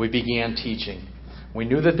 we began teaching. We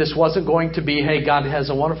knew that this wasn't going to be, hey, God has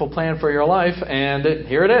a wonderful plan for your life, and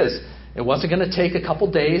here it is. It wasn't going to take a couple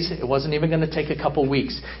days. It wasn't even going to take a couple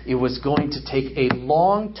weeks. It was going to take a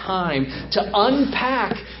long time to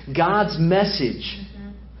unpack God's message.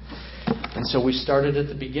 And so we started at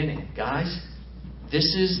the beginning. Guys,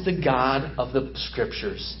 this is the God of the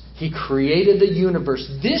Scriptures. He created the universe.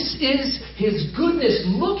 This is His goodness.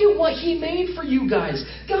 Look at what He made for you guys.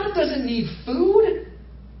 God doesn't need food.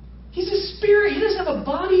 He's a spirit. He doesn't have a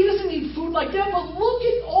body. He doesn't need food like that. But look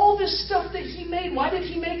at all this stuff that He made. Why did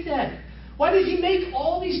He make that? Why did He make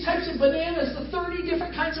all these types of bananas, the 30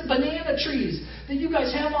 different kinds of banana trees that you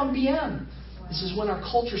guys have on Biem? This is when our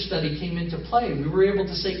culture study came into play. We were able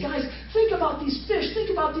to say, guys, think about these fish. Think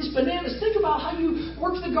about these bananas. Think about how you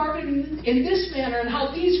work the garden in this manner and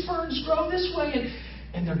how these ferns grow this way.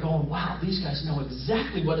 And they're going, wow, these guys know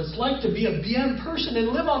exactly what it's like to be a Biem person and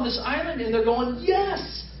live on this island. And they're going,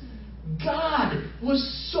 yes. God was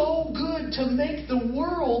so good to make the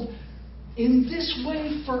world in this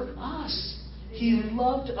way for us. He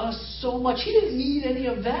loved us so much. He didn't need any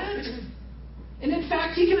of that. And in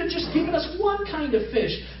fact, He could have just given us one kind of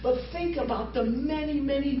fish. But think about the many,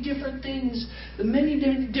 many different things, the many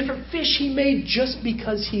different fish He made just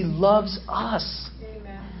because He loves us.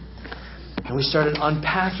 Amen. And we started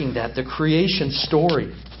unpacking that, the creation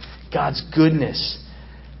story, God's goodness.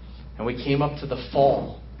 And we came up to the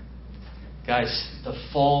fall. Guys, the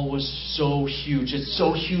fall was so huge. It's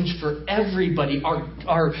so huge for everybody.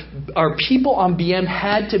 Our people on Biem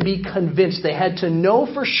had to be convinced. They had to know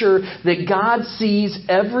for sure that God sees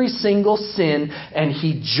every single sin and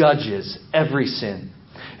He judges every sin.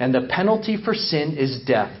 And the penalty for sin is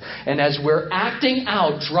death. And as we're acting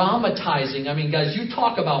out, dramatizing, I mean, guys, you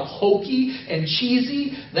talk about hokey and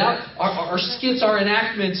cheesy. That our skits, our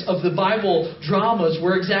enactments of the Bible dramas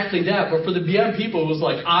were exactly that. But for the Biem people, it was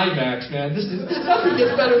like IMAX, man. This nothing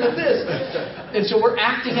gets better than this. And so we're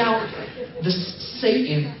acting out this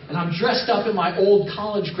Satan, and I'm dressed up in my old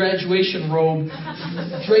college graduation robe,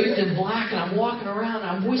 draped in black, and I'm walking around, and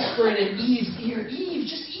I'm whispering in Eve's ear, Eve,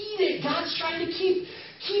 just eat it. God's trying to keep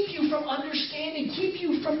you from understanding, keep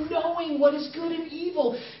you from knowing what is good and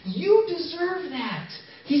evil. You deserve that.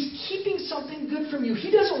 He's keeping something good from you.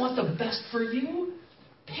 He doesn't want the best for you.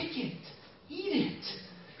 Pick it. Eat it.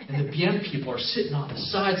 And the Biem people are sitting on the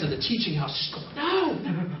sides of the teaching house just going, no, don't do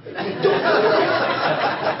it.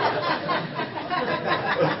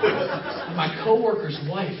 My coworker's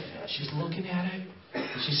wife, she's looking at it,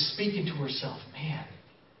 and she's speaking to herself, man,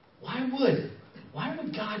 why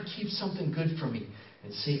would God keep something good from me?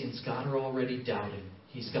 And Satan's got her already doubting.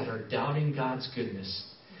 He's got her doubting God's goodness.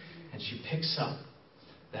 And she picks up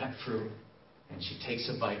that fruit, and she takes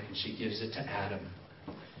a bite, and she gives it to Adam.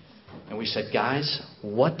 And we said, guys,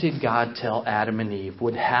 what did God tell Adam and Eve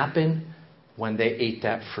would happen when they ate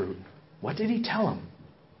that fruit? What did He tell them?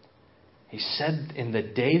 He said in the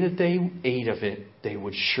day that they ate of it, they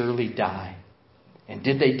would surely die. And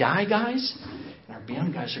did they die, guys? And our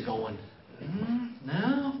Biem guys are going,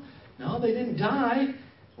 No, they didn't die.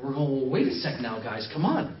 We're going, well, wait a second now, guys. Come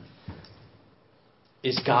on.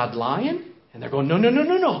 Is God lying? And they're going,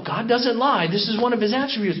 no. God doesn't lie. This is one of His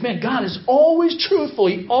attributes. Man, God is always truthful.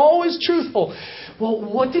 He's always truthful. Well,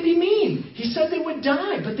 what did He mean? He said they would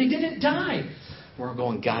die, but they didn't die. We're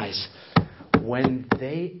going, guys, when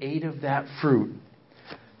they ate of that fruit,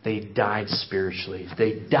 they died spiritually.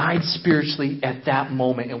 They died spiritually at that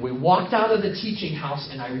moment. And we walked out of the teaching house,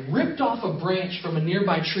 and I ripped off a branch from a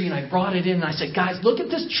nearby tree, and I brought it in, and I said, guys, look at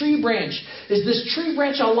this tree branch. Is this tree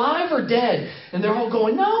branch alive or dead? And they're all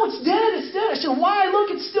going, no, it's dead. It's dead. I said, why? Look,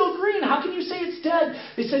 it's still green. How can you say it's dead?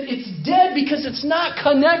 They said, it's dead because it's not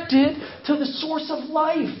connected to the source of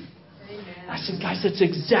life. I said, guys, that's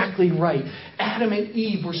exactly right. Adam and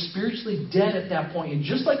Eve were spiritually dead at that point. And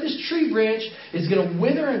just like this tree branch is going to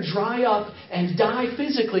wither and dry up and die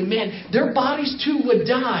physically, man, their bodies too would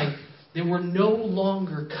die. They were no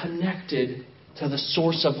longer connected to the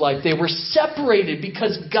source of life. They were separated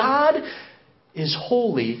because God is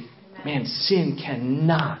holy. Man, sin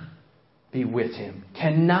cannot be with him,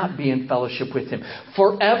 cannot be in fellowship with him.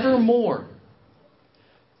 Forevermore,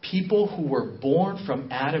 people who were born from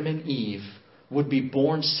Adam and Eve would be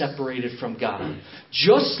born separated from God.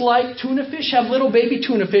 Just like tuna fish have little baby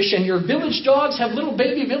tuna fish, and your village dogs have little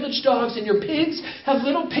baby village dogs, and your pigs have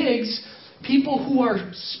little pigs, people who are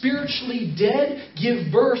spiritually dead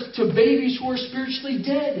give birth to babies who are spiritually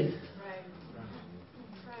dead.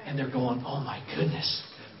 And they're going, oh my goodness,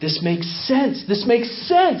 this makes sense. This makes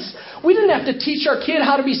sense. We didn't have to teach our kid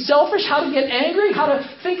how to be selfish, how to get angry, how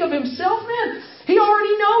to think of himself. Man, he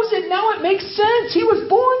already knows it. Now it makes sense. He was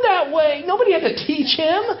born that way. Nobody had to teach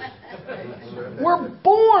him. We're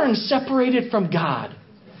born separated from God.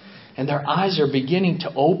 And their eyes are beginning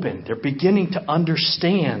to open. They're beginning to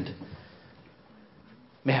understand.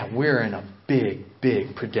 Man, we're in a big,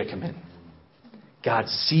 big predicament. God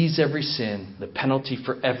sees every sin. The penalty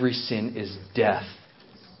for every sin is death.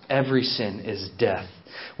 Every sin is death.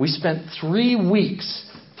 We spent 3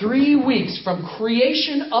 weeks from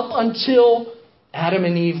creation up until Adam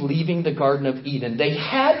and Eve leaving the Garden of Eden. They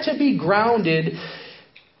had to be grounded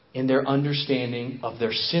in their understanding of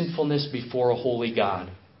their sinfulness before a holy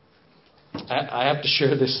God. I have to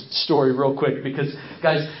share this story real quick because,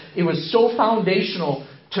 guys, it was so foundational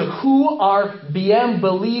to who our Biem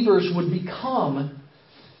believers would become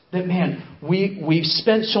that, man, we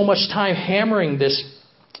spent so much time hammering this.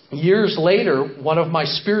 Years later, one of my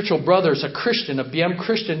spiritual brothers, a Christian, a Biem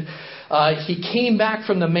Christian, he came back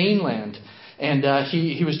from the mainland. And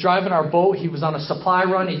he was driving our boat. He was on a supply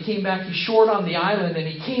run. He came back. He shored on the island. And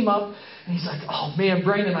he came up. And he's like, oh, man,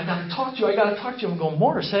 Brandon, I got to talk to you. I'm going,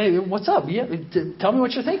 Morris, hey, what's up? Yeah, tell me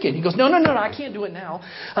what you're thinking. He goes, no, I can't do it now.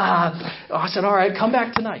 I said, all right, come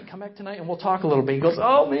back tonight and we'll talk a little bit. He goes,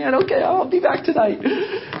 oh, man, okay, I'll be back tonight.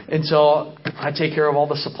 And so I take care of all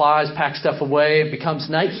the supplies, pack stuff away. It becomes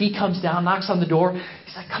night. He comes down, knocks on the door.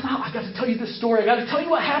 He's like, come out. I got to tell you this story. I got to tell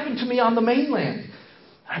you what happened to me on the mainland.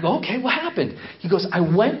 I go, okay, what happened? He goes, I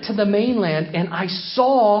went to the mainland and I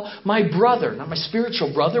saw my brother, not my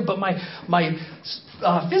spiritual brother, but my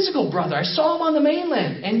physical brother. I saw him on the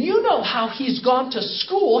mainland. And you know how he's gone to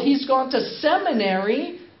school. He's gone to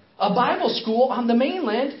seminary, a Bible school on the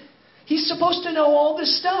mainland. He's supposed to know all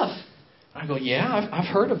this stuff. I go, yeah, I've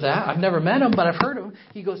heard of that. I've never met him, but I've heard of him.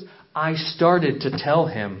 He goes, I started to tell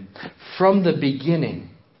him from the beginning.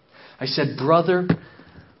 I said, brother,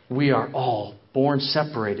 we are all born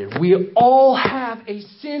separated. We all have a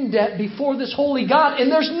sin debt before this holy God, and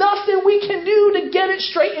there's nothing we can do to get it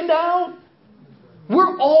straightened out.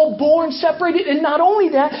 We're all born separated, and not only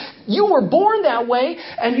that, you were born that way,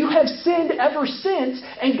 and you have sinned ever since,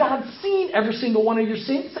 and God's seen every single one of your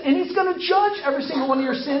sins, and He's going to judge every single one of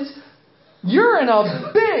your sins. You're in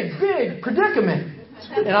a big, big predicament.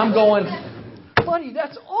 And I'm going, buddy,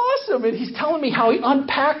 that's awesome. And he's telling me how he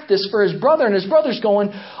unpacked this for his brother. And his brother's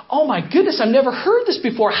going, oh my goodness, I've never heard this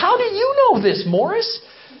before. How do you know this, Morris?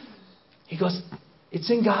 He goes, it's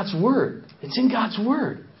in God's Word. It's in God's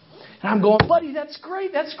Word. And I'm going, buddy, that's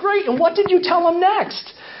great. That's great. And what did you tell him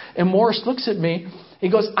next? And Morris looks at me. He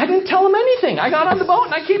goes, I didn't tell him anything. I got on the boat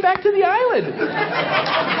and I came back to the island.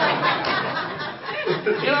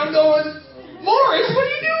 And I'm going, Morris, what are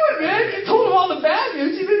you doing, man? You told him all the bad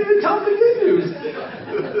news. You didn't even tell him the good news.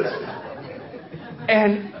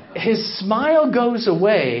 And his smile goes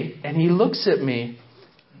away, and he looks at me,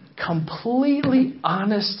 completely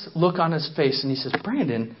honest look on his face, and he says,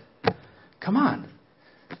 Brandon, come on.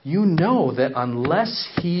 You know that unless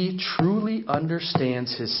he truly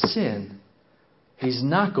understands his sin, he's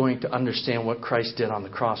not going to understand what Christ did on the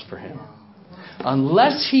cross for him.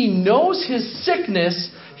 Unless he knows his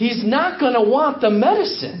sickness, he's not going to want the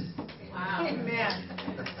medicine. Wow. Amen.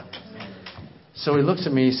 So he looks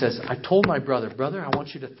at me and he says, I told my brother, I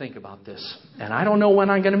want you to think about this. And I don't know when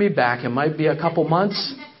I'm going to be back. It might be a couple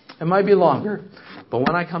months. It might be longer. But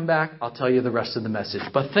when I come back, I'll tell you the rest of the message.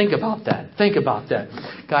 But think about that. Think about that.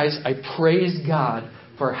 Guys, I praise God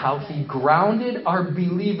for how He grounded our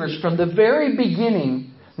believers from the very beginning.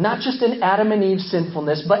 Not just in Adam and Eve's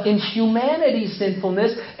sinfulness, but in humanity's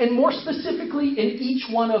sinfulness, and more specifically in each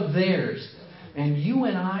one of theirs. And you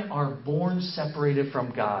and I are born separated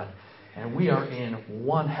from God, and we are in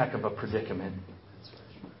one heck of a predicament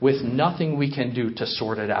with nothing we can do to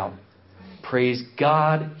sort it out. Praise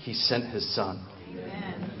God, He sent His Son.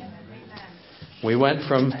 Amen. We went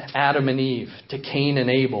from Adam and Eve to Cain and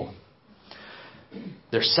Abel.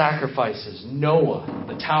 Their sacrifices, Noah,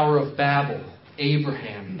 the Tower of Babel,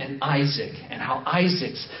 Abraham and Isaac, and how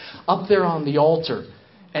Isaac's up there on the altar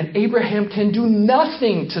And Abraham can do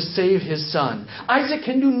nothing to save his son. Isaac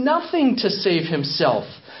can do nothing to save himself.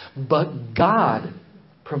 But God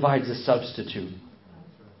provides a substitute.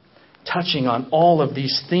 Touching on all of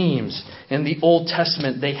these themes in the Old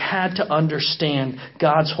Testament, they had to understand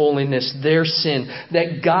God's holiness, their sin,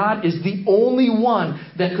 that God is the only one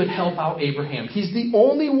that could help out Abraham. He's the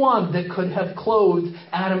only one that could have clothed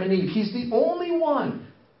Adam and Eve. He's the only one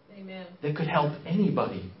that could help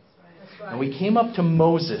anybody. That's right. And we came up to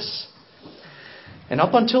Moses. And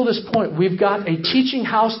up until this point, we've got a teaching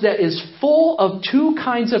house that is full of two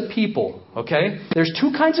kinds of people. Okay? There's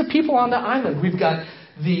two kinds of people on the island. We've got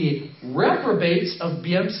the reprobates of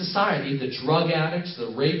Biem society, the drug addicts, the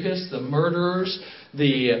rapists, the murderers,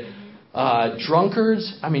 the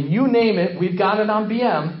drunkards. I mean, you name it, we've got it on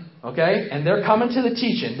Biem, okay? And they're coming to the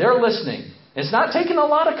teaching. They're listening. It's not taking a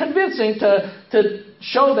lot of convincing to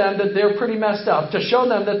show them that they're pretty messed up, to show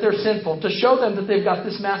them that they're sinful, to show them that they've got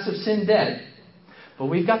this massive sin debt. But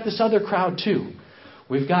we've got this other crowd too.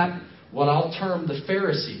 We've got what I'll term the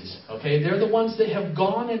Pharisees. Okay, they're the ones that have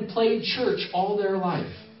gone and played church all their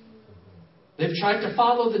life. They've tried to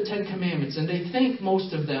follow the Ten Commandments, and they think,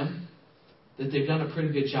 most of them, that they've done a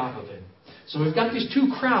pretty good job of it. So we've got these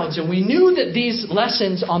two crowds, and we knew that these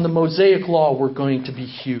lessons on the Mosaic Law were going to be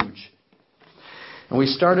huge. And we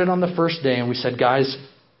started on the first day, and we said, guys,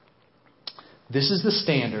 this is the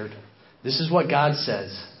standard. This is what God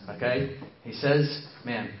says. Okay? He says,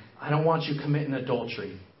 man, I don't want you committing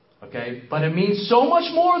adultery. Okay? But it means so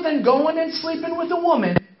much more than going and sleeping with a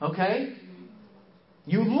woman. Okay?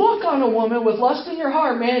 You look on a woman with lust in your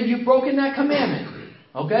heart, man, you've broken that commandment.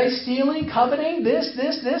 Okay? Stealing, coveting, this.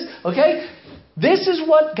 Okay? This is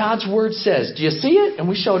what God's Word says. Do you see it? And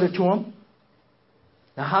we showed it to him.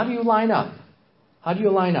 Now, how do you line up? How do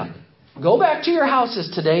you line up? Go back to your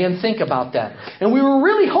houses today and think about that. And we were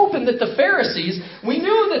really hoping that the Pharisees, we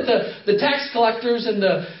knew that the tax collectors and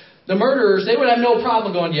the murderers, they would have no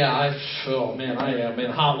problem going, I am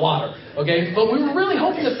in hot water. Okay? But we were really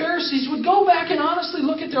hoping the Pharisees would go back and honestly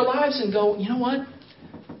look at their lives and go, you know what?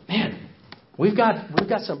 Man, we've got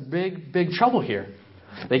some big trouble here.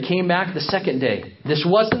 They came back the second day. This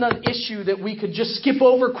wasn't an issue that we could just skip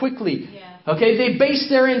over quickly. Yeah. Okay? They based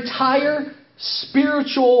their entire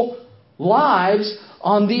spiritual lives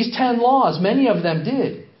on these 10 laws. Many of them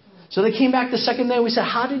did. So they came back the second day and we said,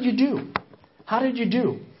 how did you do? How did you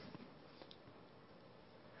do?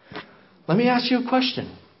 Let me ask you a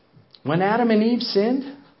question. When Adam and Eve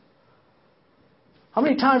sinned, how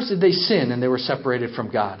many times did they sin and they were separated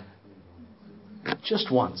from God?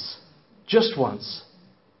 Just once. Just once.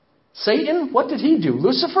 Satan, what did he do?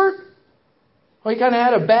 Lucifer? Well, he kind of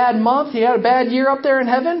had a bad month. He had a bad year up there in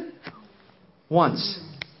heaven. Once.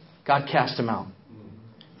 God cast him out.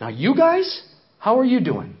 Now you guys, how are you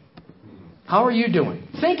doing? How are you doing?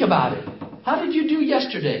 Think about it. How did you do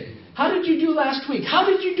yesterday? How did you do last week? How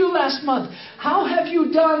did you do last month? How have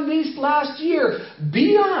you done this last year?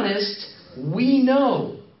 Be honest. We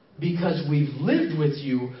know because we've lived with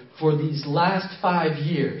you for these last 5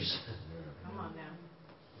 years. Come on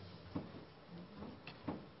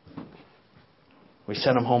now. We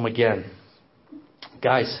sent him home again.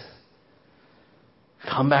 Guys,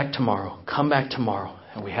 come back tomorrow. Come back tomorrow.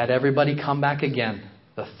 And we had everybody come back again.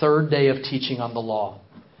 The third day of teaching on the law.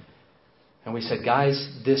 And we said, guys,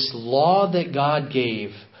 this law that God gave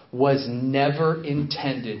was never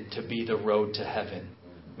intended to be the road to heaven.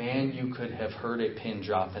 Man, you could have heard a pin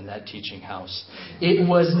drop in that teaching house. It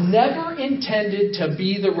was never intended to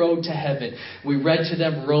be the road to heaven. We read to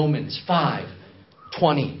them Romans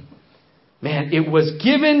 5:20. Man, it was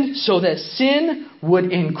given so that sin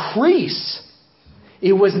would increase.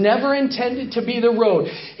 It was never intended to be the road.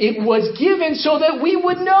 It was given so that we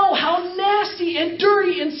would know how nasty and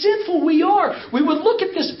dirty and sinful we are. We would look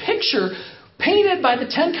at this picture painted by the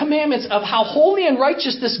Ten Commandments of how holy and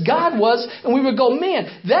righteous this God was, and we would go, man,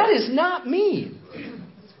 that is not me.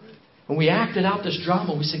 And we acted out this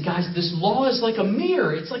drama. We said, guys, this law is like a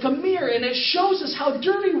mirror. It's like a mirror, and it shows us how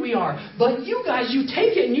dirty we are. But you guys, you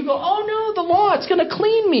take it and you go, oh no, the law, it's going to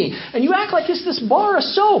clean me. And you act like it's this bar of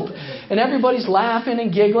soap. And everybody's laughing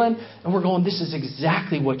and giggling. And we're going, this is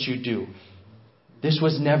exactly what you do. This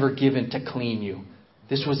was never given to clean you.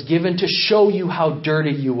 This was given to show you how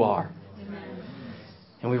dirty you are.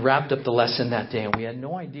 And we wrapped up the lesson that day, and we had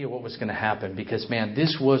no idea what was going to happen because, man,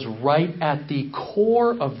 this was right at the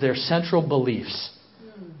core of their central beliefs.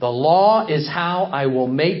 The law is how I will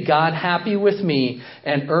make God happy with me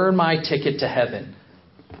and earn my ticket to heaven.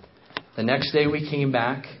 The next day we came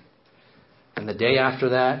back, and the day after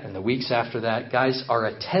that, and the weeks after that, guys, our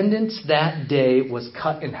attendance that day was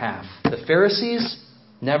cut in half. The Pharisees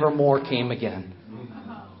never more came again.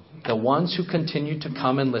 the ones who continued to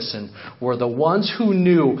come and listen, were the ones who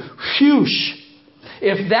knew, whoosh,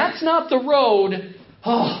 if that's not the road,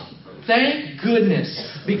 thank goodness.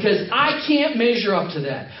 Because I can't measure up to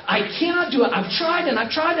that. I cannot do it. I've tried and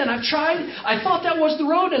I've tried and I've tried. I thought that was the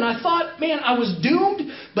road and I thought, man, I was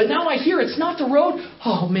doomed. But now I hear it's not the road.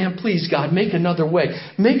 Oh, man, please, God, make another way.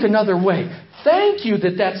 Make another way. Thank you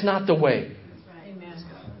that that's not the way.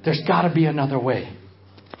 There's got to be another way.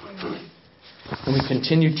 And we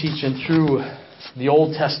continued teaching through the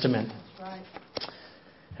Old Testament.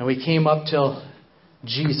 And we came up till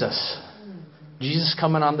Jesus. Jesus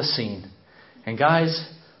coming on the scene. And guys,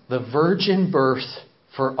 the virgin birth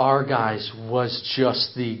for our guys was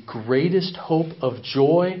just the greatest hope of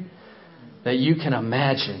joy that you can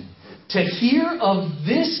imagine. To hear of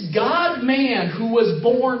this God-man who was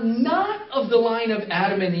born not of the line of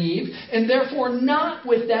Adam and Eve, and therefore not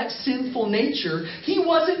with that sinful nature. He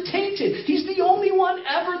wasn't tainted. He's the only one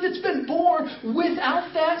ever that's been born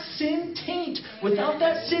without that sin taint, without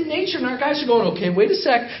that sin nature. And our guys are going, okay, wait a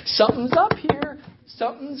sec. Something's up here.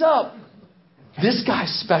 Something's up. This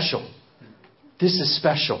guy's special. This is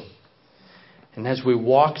special. And as we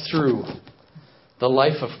walked through the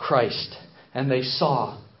life of Christ, and they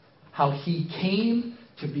saw how He came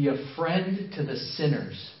to be a friend to the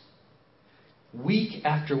sinners. Week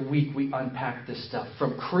after week, we unpacked this stuff.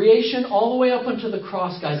 From creation all the way up unto the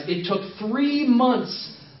cross, guys. It took 3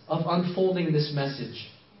 months of unfolding this message.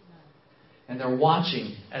 And they're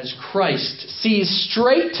watching as Christ sees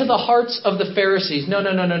straight to the hearts of the Pharisees.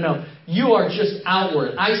 No. You are just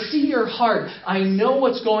outward. I see your heart. I know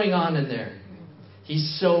what's going on in there.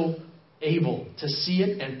 He's so able to see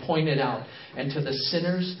it and point it out. And to the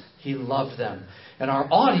sinners, He loved them. And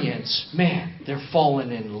our audience, man, they're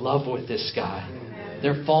falling in love with this guy.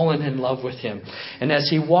 They're falling in love with Him. And as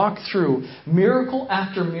He walked through miracle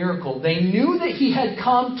after miracle, they knew that He had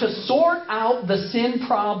come to sort out the sin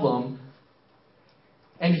problem.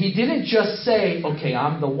 And He didn't just say, okay,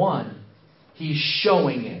 I'm the one. He's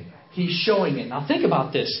showing it. He's showing it. Now think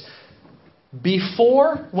about this.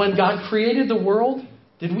 Before, when God created the world,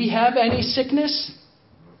 did we have any sickness?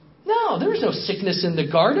 No, there was no sickness in the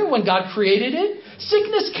garden when God created it.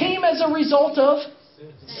 Sickness came as a result of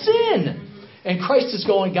sin. And Christ is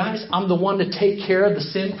going, guys, I'm the one to take care of the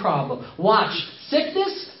sin problem. Watch.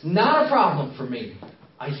 Sickness, not a problem for me.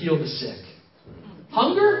 I heal the sick.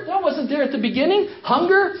 Hunger, that wasn't there at the beginning.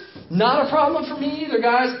 Hunger, not a problem for me either,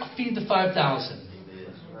 guys. I'll feed the 5,000.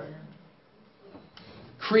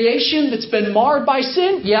 Creation that's been marred by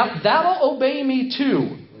sin, that'll obey me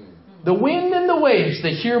too. The wind and the waves,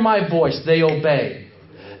 they hear my voice, they obey.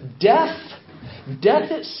 Death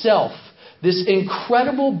itself, this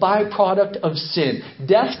incredible byproduct of sin.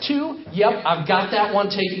 Death too, I've got that one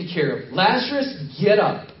taken care of. Lazarus, get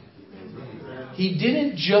up. He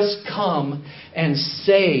didn't just come and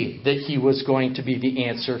say that He was going to be the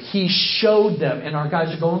answer. He showed them. And our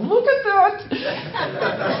guys are going, look at that.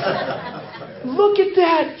 Look at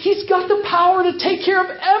that. He's got the power to take care of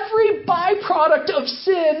every byproduct of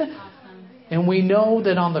sin. And we know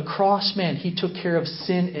that on the cross, man, He took care of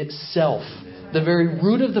sin itself. The very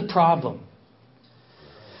root of the problem.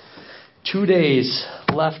 2 days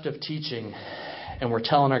left of teaching. And we're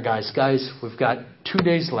telling our guys, we've got 2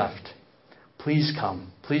 days left. Please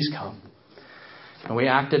come. Please come. And we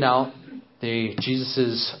acted out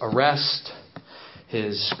Jesus' arrest,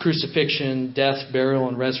 His crucifixion, death, burial,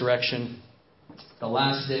 and resurrection. The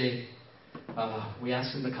last day, we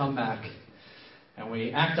asked Him to come back. And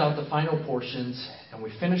we act out the final portions. And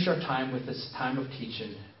we finish our time with this time of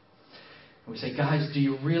teaching. And we say, guys, do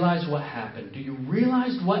you realize what happened? Do you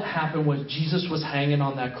realize what happened when Jesus was hanging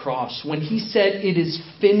on that cross? When He said, it is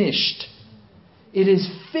finished. It is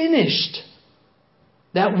finished.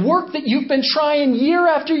 That work that you've been trying year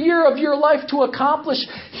after year of your life to accomplish,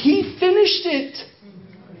 He finished it.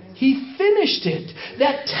 He finished it.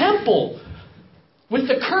 That temple with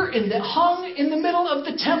the curtain that hung in the middle of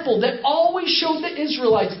the temple that always showed the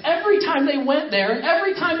Israelites every time they went there and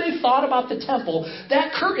every time they thought about the temple,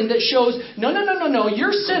 that curtain that shows, no,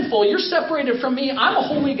 you're sinful, you're separated from me, I'm a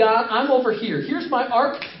holy God, I'm over here. Here's my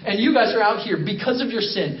ark and you guys are out here because of your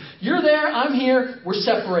sin. You're there, I'm here, we're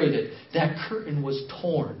separated. That curtain was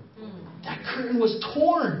torn. That curtain was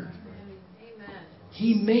torn.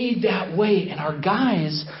 He made that way. And our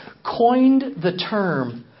guys coined the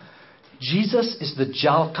term, Jesus is the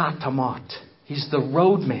Jalkatamot. He's the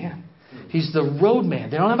roadman. He's the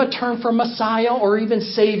roadman. They don't have a term for Messiah or even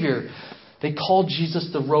Savior. They called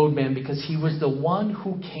Jesus the roadman because He was the one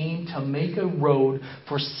who came to make a road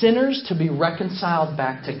for sinners to be reconciled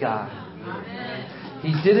back to God. Amen.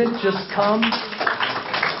 He didn't just come.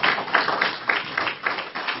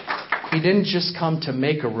 He didn't just come to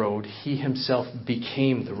make a road. He himself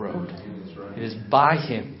became the road. It is by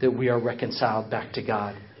him that we are reconciled back to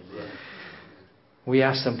God. We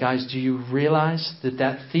asked them, guys, do you realize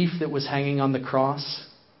that thief that was hanging on the cross,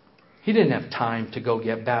 he didn't have time to go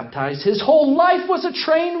get baptized. His whole life was a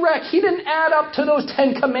train wreck. He didn't add up to those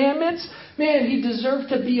 10 commandments. Man, he deserved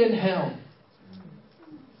to be in hell.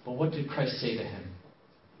 But what did Christ say to him?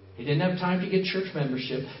 He didn't have time to get church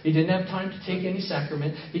membership. He didn't have time to take any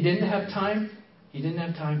sacrament. He didn't have time.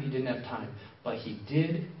 But he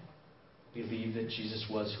did believe that Jesus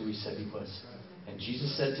was who he said he was. And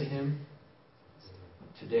Jesus said to him,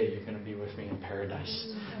 today you're going to be with me in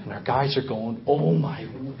paradise. And our guys are going, oh my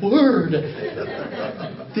word.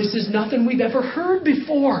 This is nothing we've ever heard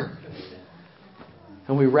before.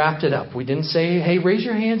 And we wrapped it up. We didn't say, hey, raise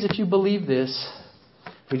your hands if you believe this.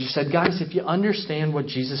 We just said, guys, if you understand what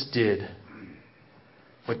Jesus did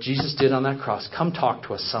on that cross, come talk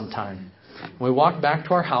to us sometime. And we walked back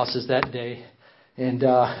to our houses that day, and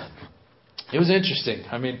it was interesting.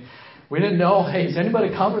 I mean, we didn't know, hey, is anybody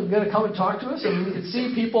going to come and talk to us? I mean, we could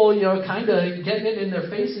see people, kind of getting it in their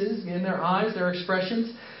faces, in their eyes, their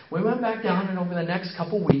expressions. We went back down, and over the next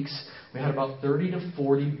couple weeks, we had about 30 to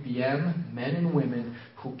 40 Biem men and women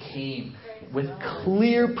who came with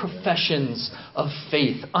clear professions of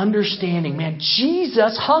faith, understanding, man,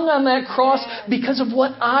 Jesus hung on that cross because of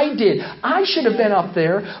what I did. I should have been up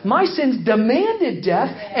there. My sins demanded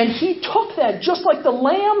death, and he took that. Just like the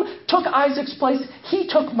lamb took Isaac's place, he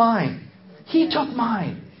took mine. He took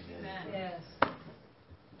mine. Yes.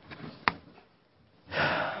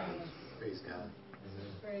 Praise God.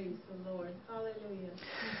 Praise the Lord. Hallelujah.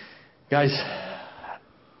 Guys,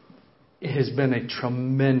 it has been a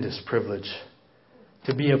tremendous privilege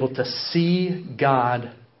to be able to see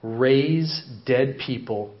God raise dead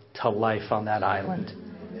people to life on that island.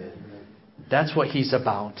 That's what he's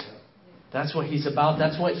about. That's what he's about.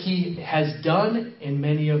 That's what he has done in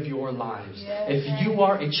many of your lives. If you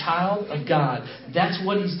are a child of God, that's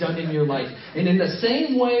what he's done in your life. And in the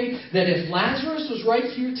same way that if Lazarus was right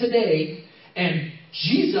here today and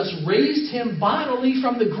Jesus raised him bodily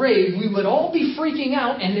from the grave, we would all be freaking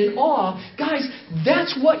out and in awe. Guys,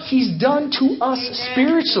 that's what he's done to us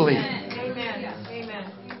spiritually.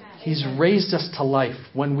 Amen. He's raised us to life.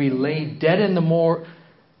 When we lay dead in the morgue,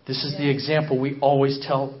 this is the example we always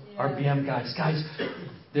tell our BM guys. Guys,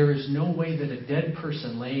 there is no way that a dead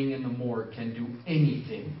person laying in the morgue can do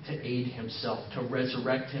anything to aid himself, to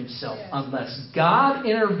resurrect himself, unless God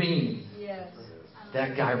intervenes.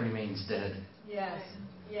 That guy remains dead.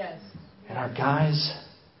 Yes. And our guys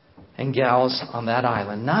and gals on that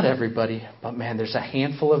island, not everybody, but man, there's a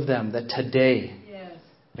handful of them that today,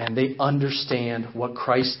 man, they understand what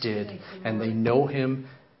Christ did and they know him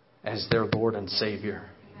as their Lord and Savior.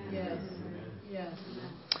 Yes.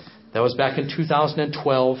 That was back in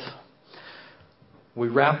 2012. We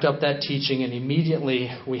wrapped up that teaching and immediately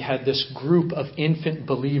we had this group of infant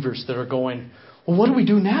believers that are going, well, what do we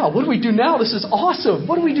do now? What do we do now? This is awesome.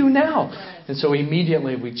 What do we do now? And so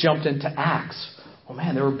immediately we jumped into Acts. Oh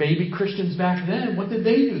man, there were baby Christians back then. What did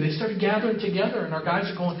they do? They started gathering together and our guys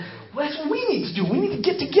are going, well, that's what we need to do. We need to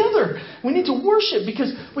get together. We need to worship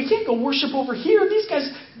because we can't go worship over here. These guys,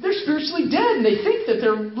 they're spiritually dead and they think that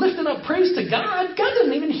they're lifting up praise to God. God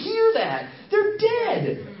doesn't even hear that. They're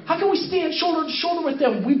dead. How can we stand shoulder to shoulder with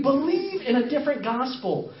them? We believe in a different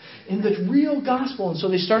gospel, in the real gospel. And so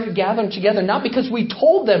they started gathering together, not because we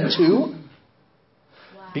told them to,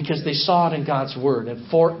 because they saw it in God's Word. And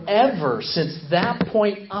forever, since that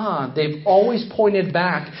point on, they've always pointed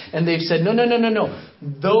back and they've said, no.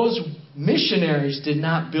 Those missionaries did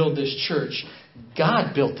not build this church.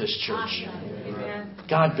 God built this church.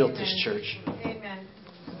 God built this church. Amen.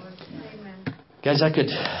 Guys, I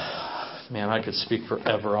could speak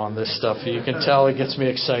forever on this stuff. You can tell it gets me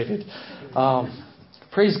excited.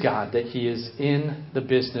 Praise God that he is in the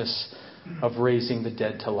business of raising the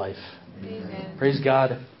dead to life. Amen. Praise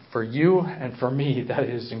God for you and for me. That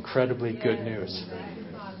is incredibly good news.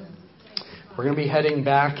 We're going to be heading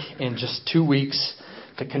back in just 2 weeks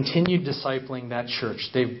to continue discipling that church.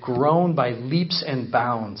 They've grown by leaps and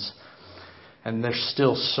bounds, and there's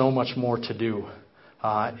still so much more to do.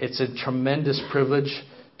 It's a tremendous privilege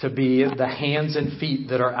to be the hands and feet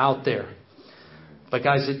that are out there. But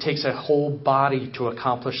guys, it takes a whole body to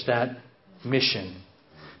accomplish that mission.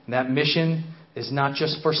 And that mission is not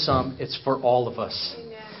just for some, it's for all of us.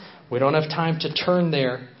 We don't have time to turn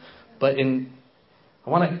there, but I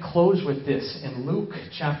want to close with this in Luke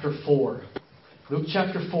chapter 4. Luke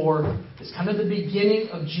chapter 4 is kind of the beginning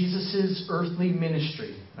of Jesus' earthly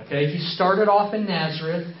ministry. Okay, he started off in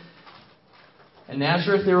Nazareth. And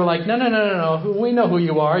Nazareth, they were like, no. We know who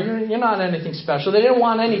you are. You're not anything special. They didn't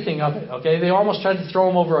want anything of it, okay? They almost tried to throw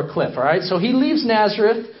him over a cliff, all right? So he leaves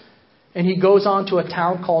Nazareth, and he goes on to a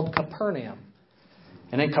town called Capernaum.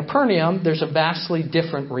 And in Capernaum, there's a vastly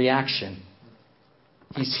different reaction.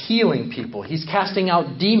 He's healing people. He's casting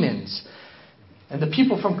out demons. And the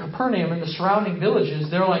people from Capernaum and the surrounding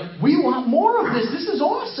villages, they're like, we want more of this. This is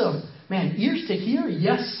awesome. Man, ears to hear?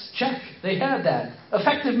 Yes, check. They had that.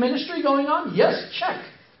 Effective ministry going on? Yes, check.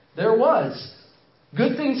 There was.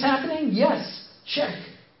 Good things happening? Yes, check.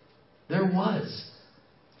 There was.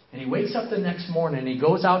 And he wakes up the next morning and he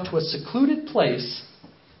goes out to a secluded place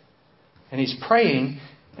and he's praying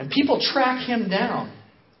and people track him down.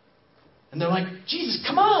 And they're like, Jesus,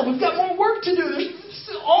 come on, we've got more work to do.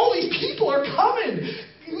 All these people are coming.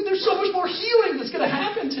 There's so much more healing that's going to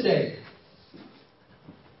happen today.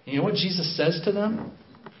 You know what Jesus says to them?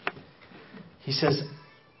 He says,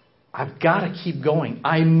 I've got to keep going.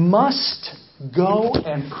 I must go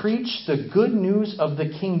and preach the good news of the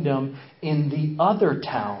kingdom in the other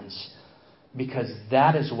towns because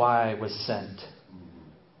that is why I was sent.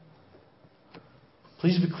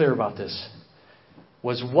 Please be clear about this.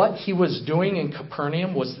 Was what he was doing in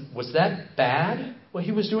Capernaum, was that bad, what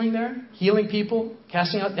he was doing there? Healing people,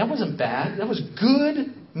 casting out? That wasn't bad. That was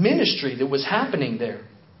good ministry that was happening there.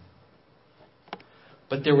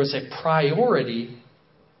 But there was a priority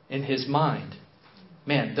in his mind.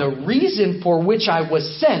 Man, the reason for which I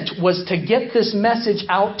was sent was to get this message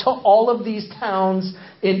out to all of these towns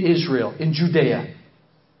in Israel, in Judea.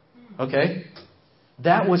 Okay?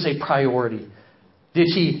 That was a priority. Did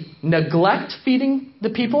he neglect feeding the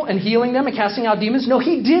people and healing them and casting out demons? No,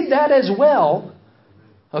 he did that as well.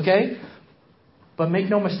 Okay? But make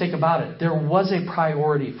no mistake about it. There was a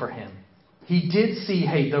priority for him. He did see,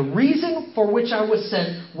 hey, the reason for which I was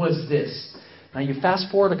sent was this. Now you fast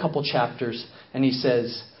forward a couple chapters and he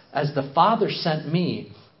says, as the Father sent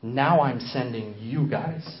me, now I'm sending you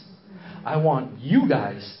guys. I want you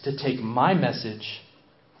guys to take my message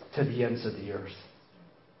to the ends of the earth.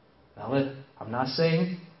 Now I'm not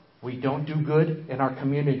saying we don't do good in our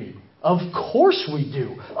community. Of course we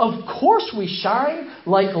do. Of course we shine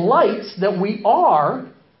like lights that we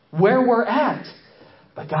are where we're at.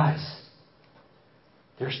 But guys,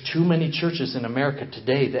 there's too many churches in America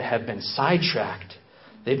today that have been sidetracked.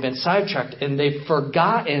 They've been sidetracked and they've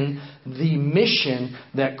forgotten the mission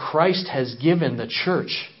that Christ has given the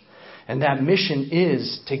church. And that mission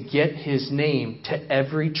is to get His name to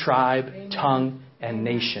every tribe, Amen. Tongue, and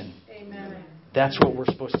nation. Amen. That's what we're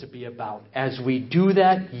supposed to be about. As we do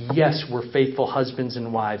that, yes, we're faithful husbands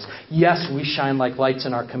and wives. Yes, we shine like lights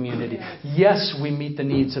in our community. Yes, we meet the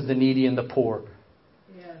needs of the needy and the poor.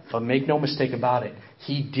 But make no mistake about it,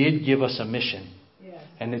 He did give us a mission. Yes.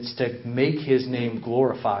 And it's to make His name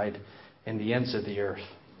glorified in the ends of the earth.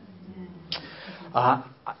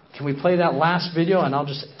 Can we play that last video? And I'll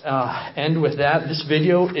just end with that. This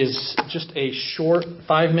video is just a short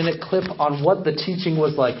 5-minute clip on what the teaching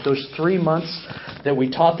was like. Those 3 months that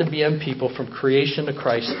we taught the Biem people from creation to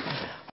Christ.